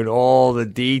hearing all the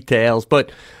details.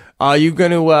 But are you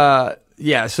going to?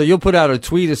 So you'll put out a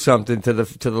tweet or something to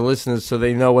the listeners so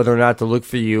they know whether or not to look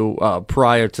for you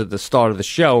prior to the start of the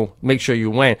show. Make sure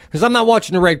you win, because I'm not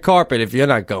watching the red carpet if you're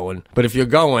not going. But if you're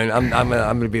going, I'm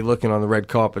going to be looking on the red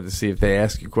carpet to see if they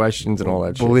ask you questions and all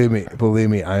that shit. Believe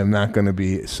me, I am not going to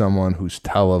be someone who's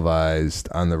televised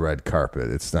on the red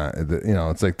carpet. It's not, you know,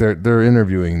 it's like they're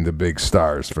interviewing the big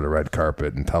stars for the red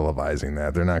carpet and televising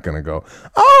that. They're not going to go,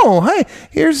 oh, hey,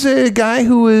 here's a guy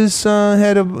who is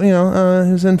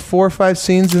who's in 4 or 5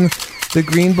 scenes in the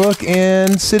Green Book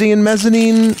and sitting in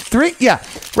Mezzanine 3. Yeah,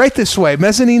 right this way.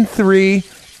 Mezzanine 3,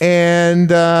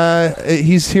 and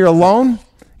he's here alone.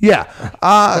 Yeah.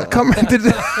 Come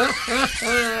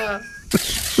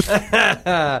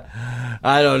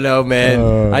I don't know,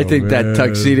 man. I think that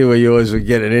tuxedo of yours would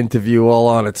get an interview all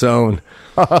on its own.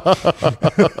 Oh,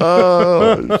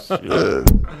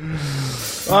 shit.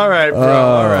 All right, bro.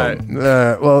 All right.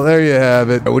 Well, there you have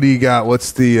it. What do you got?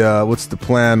 What's the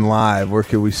plan live? Where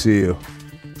can we see you?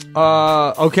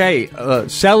 Okay.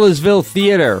 Sellersville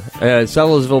Theater,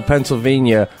 Sellersville,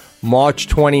 Pennsylvania, March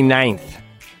 29th.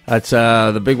 That's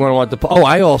the big one I want to.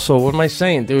 Oh, what am I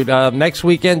saying, dude? Next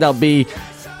weekend I'll be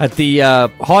at the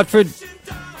Hartford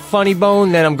Funny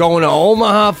Bone. Then I'm going to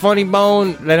Omaha Funny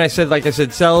Bone. Then like I said,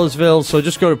 Sellersville. So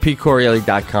just go to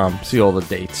PeteCorielli.com. See all the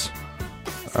dates.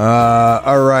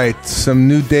 All right, some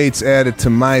new dates added to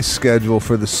my schedule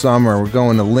for the summer. We're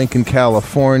going to Lincoln,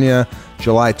 California,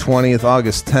 July 20th,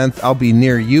 August 10th. I'll be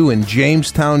near you in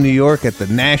Jamestown, New York at the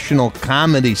National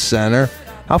Comedy Center.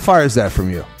 How far is that from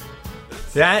you?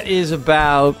 That is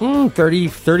about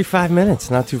 35 minutes.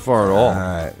 Not too far at all. All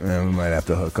right, man, we might have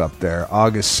to hook up there.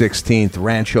 August 16th,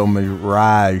 Rancho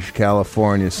Mirage,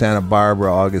 California. Santa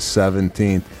Barbara, August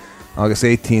 17th. August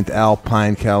 18th,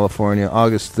 Alpine, California.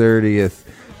 August 30th,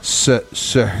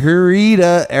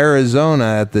 Sahuarita, Arizona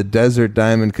at the Desert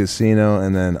Diamond Casino.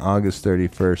 And then August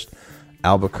 31st,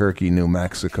 Albuquerque, New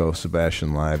Mexico.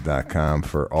 SebastianLive.com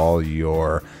for all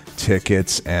your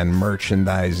tickets and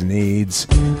merchandise needs.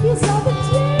 These are the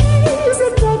days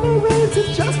that never wait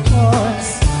to just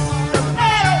pause.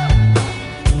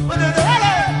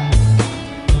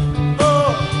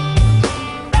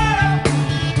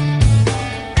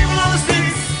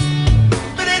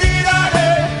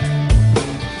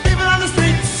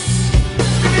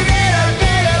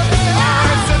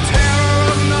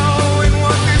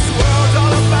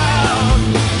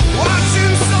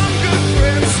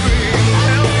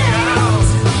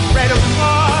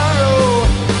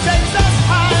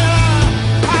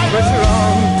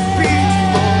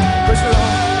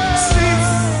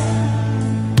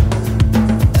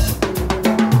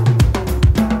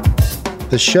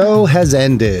 The show has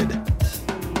ended.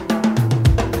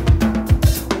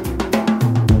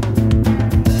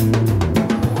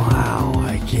 Wow,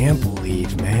 I can't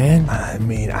believe, man. I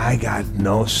mean, I got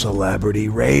no celebrity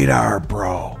radar,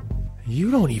 bro.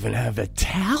 You don't even have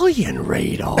Italian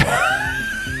radar.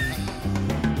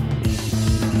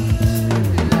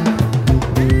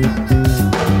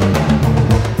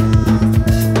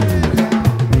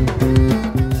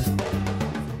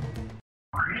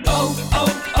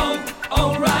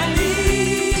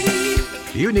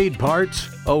 You need parts?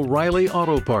 O'Reilly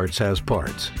Auto Parts has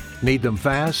parts. Need them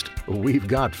fast? We've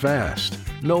got fast.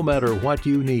 No matter what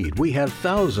you need, we have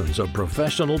thousands of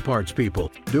professional parts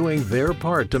people doing their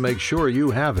part to make sure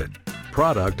you have it.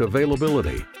 Product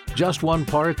availability. Just one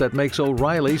part that makes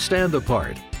O'Reilly stand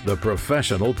apart. The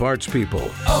professional parts people.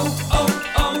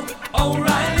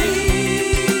 O'Reilly.